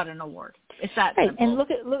still got an award. It's that simple. And look,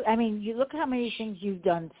 you look how many things you've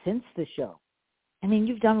done since the show.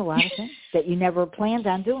 You've done a lot of things that you never planned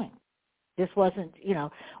on doing. This wasn't,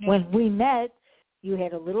 when we met, you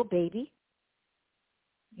had a little baby.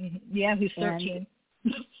 Yeah, who's 13.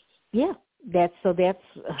 Yeah, that's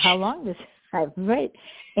how long this happened, right?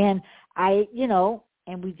 And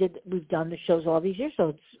and we've done the shows all these years,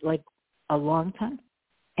 so it's a long time.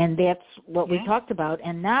 And that's what we talked about.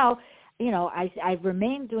 And now, I've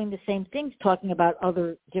remained doing the same things, talking about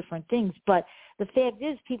other different things. But the fact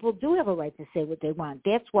is, people do have a right to say what they want.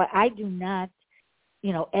 That's why I do not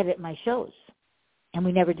edit my shows. And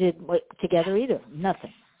we never did together either.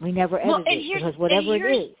 Nothing. We never edited because whatever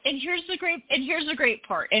it is. And here's the great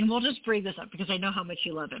part. And we'll just bring this up because I know how much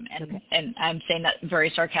you love him. And I'm saying that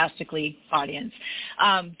very sarcastically, audience.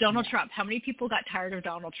 Donald Trump. How many people got tired of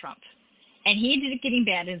Donald Trump? And he ended up getting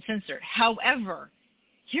banned and censored. However,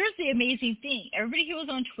 here's the amazing thing. Everybody who was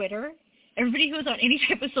on Twitter, everybody who was on any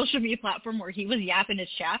type of social media platform where he was yapping his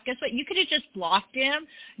chaff, guess what? You could have just blocked him,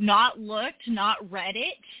 not looked, not read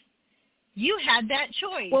it. You had that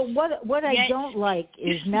choice. Well, what I don't like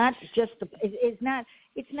is not just it's not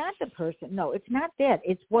the person. No, it's not that.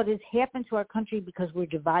 It's what has happened to our country because we're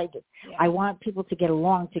divided. Yeah. I want people to get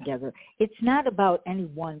along together. It's not about any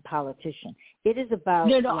one politician. It is about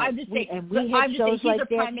I'm just saying. And we have shows like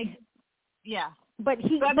that. But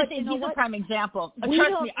he's a prime example.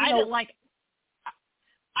 Trust me, I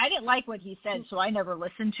didn't like what he said, so I never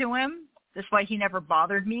listened to him. That's why he never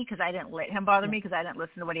bothered me, because I didn't let him bother me, because I didn't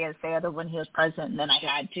listen to what he had to say other when he was president, and then I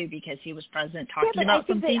had to because he was president talking about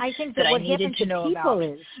something that I needed to know about.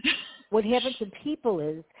 What happens to people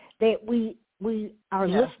is that we are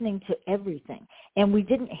listening to everything, and we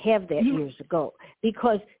didn't have that years ago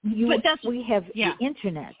because we have the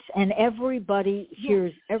internet, and everybody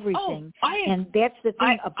hears everything, and that's the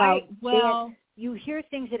thing about that. You hear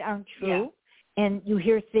things that aren't true, and you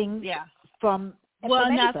hear things from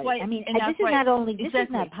and that's why. This is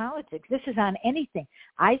not politics. This is on anything.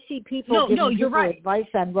 I see people giving people advice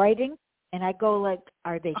on writing, and I go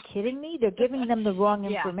are they kidding me? They're giving them the wrong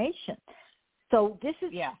information. So this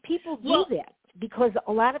is people do that because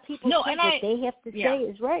a lot of people think what they have to say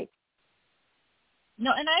is right.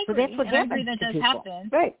 No, and I agree. So that's what happens that does people. Happen.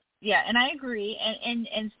 Right. Yeah, and I agree,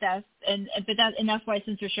 and stuff, but that's why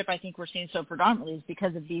censorship I think we're seeing so predominantly is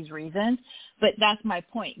because of these reasons. But that's my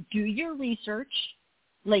point. Do your research,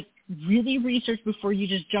 really research before you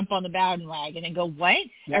just jump on the bandwagon and go, what?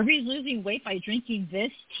 Yeah. Everybody's losing weight by drinking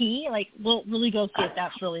this tea? We'll really go see if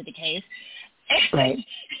that's really the case. Right.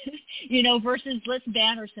 Versus let's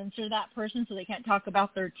ban or censor that person so they can't talk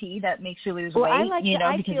about their tea that makes you lose weight.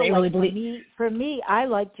 For me, I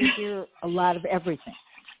like to hear a lot of everything.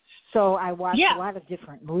 So I watch a lot of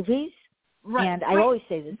different movies, and I always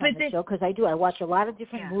say this on the show because I do. I watch a lot of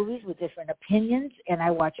different movies with different opinions, and I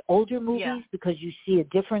watch older movies because you see a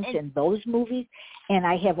difference in those movies, and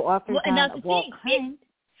I have authors of all kinds.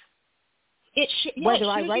 Whether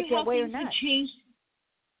I write that way or not.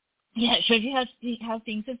 Yeah, it shows you how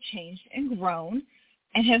things have changed and grown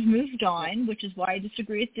and have moved on, which is why I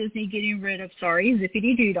disagree with Disney getting rid of,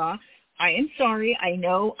 Zippity Doodah. I am sorry. I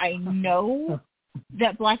know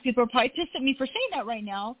that Black people are probably pissed at me for saying that right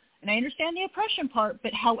now, and I understand the oppression part,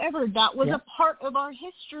 but however, that was a part of our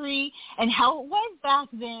history and how it was back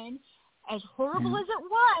then, as horrible as it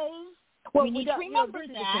was. Well, we need to remember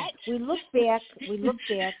that. We look back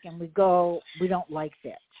and we go, we don't like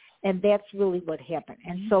that. And that's really what happened.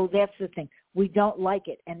 And so that's the thing. We don't like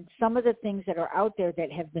it. And some of the things that are out there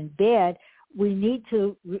that have been bad, we need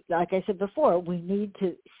to, like I said before, we need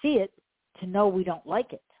to see it to know we don't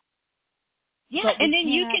like it. Yeah, and then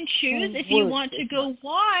you can choose if you want to go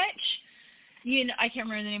watch. You know, I can't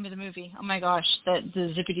remember the name of the movie. Oh my gosh, that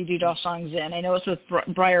the Zippity Doo Dah song's in. I know it's with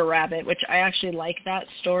Briar Rabbit, which I actually like that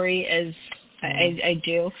story as I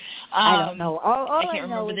do. I don't know. All I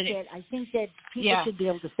know is that I think that people should be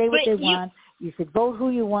able to say what they want. You should vote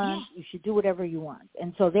who you want. You should do whatever you want.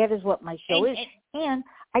 And so that is what my show is. And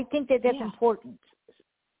I think that that's important.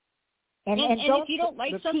 And don't, if you don't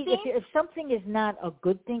like repeat, something, if something is not a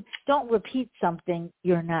good thing, don't repeat something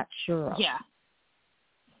you're not sure of. Yeah.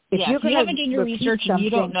 If you haven't done your research and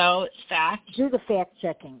you don't know it's fact, do the fact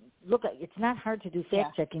checking. Look, it's not hard to do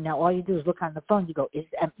fact checking now. All you do is look on the phone. You go,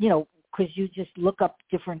 because you just look up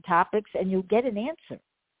different topics and you get an answer.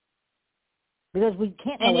 Because we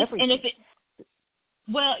can't know everything.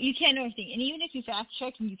 Well, you can't know everything. And even if you fact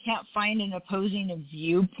check and you can't find an opposing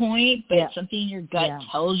viewpoint, but something your gut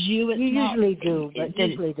tells you, it's not. You usually do, but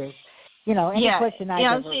usually there's, any question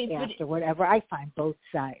I've ever asked or whatever, I find both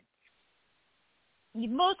sides.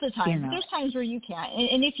 Most of the time. There's times where you can't.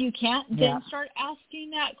 And if you can't, then start asking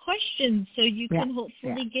that question so you can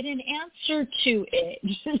hopefully get an answer to it.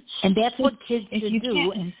 And that's what kids should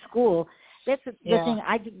do in school. That's the thing.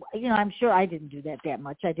 I'm sure I didn't do that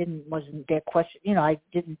much. Wasn't that question. I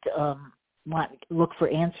didn't look for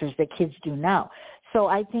answers that kids do now. So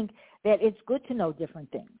I think that it's good to know different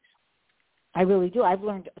things. I really do. I've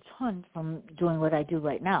learned a ton from doing what I do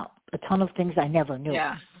right now. A ton of things I never knew.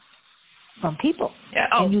 Yeah. From people. Yeah.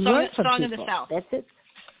 And you learn from Song people. of the South. That's it.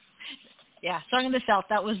 Yeah, Song of the South.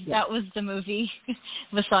 That was the movie,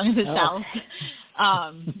 the Song of the South.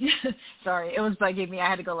 Sorry, it was bugging me. I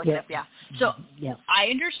had to go look it up. Yeah. So I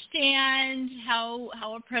understand how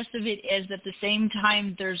oppressive it is. At the same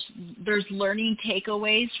time, there's learning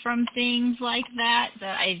takeaways from things like that.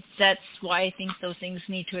 That's why I think those things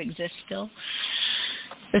need to exist still.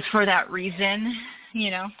 It's for that reason,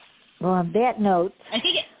 Well, on that note, I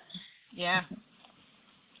think it. Yeah.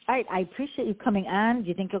 All right. I appreciate you coming on. Do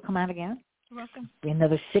you think you'll come on again? You're welcome. Be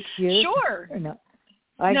another 6 years? Sure. Or no?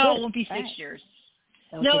 No, it won't be 6 years.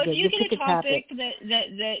 Okay, no, good. if you get a topic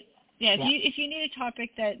that if you need a topic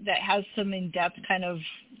that has some in-depth kind of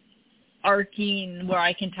arcing where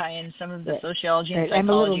I can tie in some of the sociology and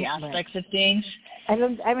psychology aspects of things.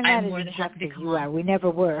 I'm not more as than happy to in-depth as you are. We never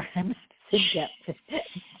were. I'm in-depth.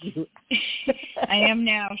 I am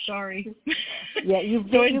now. Sorry. Yeah, you've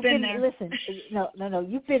been there. Listen, no,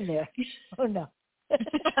 you've been there. Oh no,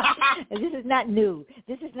 this is not new.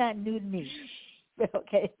 This is not new to me.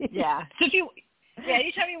 Okay. Yeah. So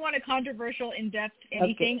anytime you want a controversial, in-depth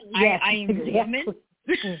anything, I am your woman.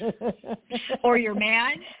 Or your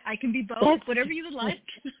man. I can be both. Whatever you would like.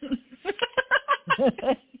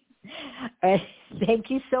 Thank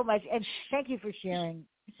you so much, and thank you for sharing.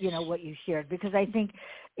 What you shared, because I think,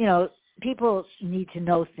 people need to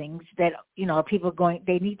know things that,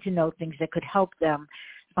 they need to know things that could help them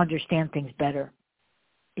understand things better,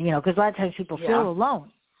 because a lot of times people feel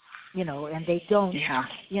alone, and they don't,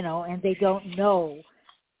 and they don't know,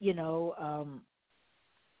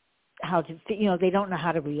 how to, they don't know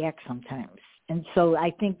how to react sometimes. And so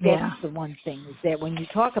I think that's the one thing, is that when you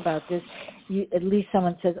talk about this, at least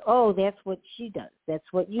someone says, oh, that's what she does. That's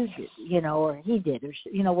what you did, or he did, or,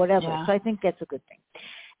 whatever. Yeah. So I think that's a good thing.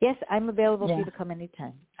 Yes, I'm available for you to come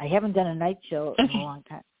anytime. I haven't done a night show in a long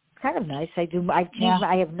time. It's kind of nice. I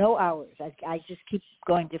have no hours. I just keep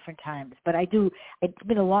going different times. But I do. It's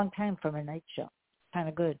been a long time from a night show. Kind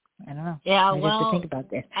of good. I don't know. Yeah, I have to think about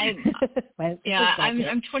that.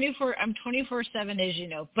 I'm 24. I'm 24/7, as you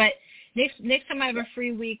know. But next time I have a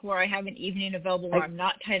free week where I have an evening available where I'm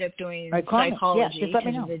not tied up doing psychology. Yeah, just let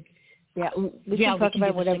me know. We can talk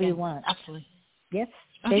about whatever you want. Absolutely. Yes.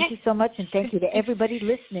 Thank you so much, and thank you to everybody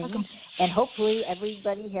listening. And hopefully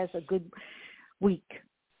everybody has a good week.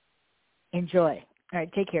 Enjoy. All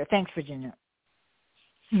right, take care. Thanks, Virginia.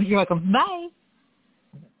 You're welcome. Bye.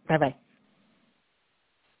 Bye-bye.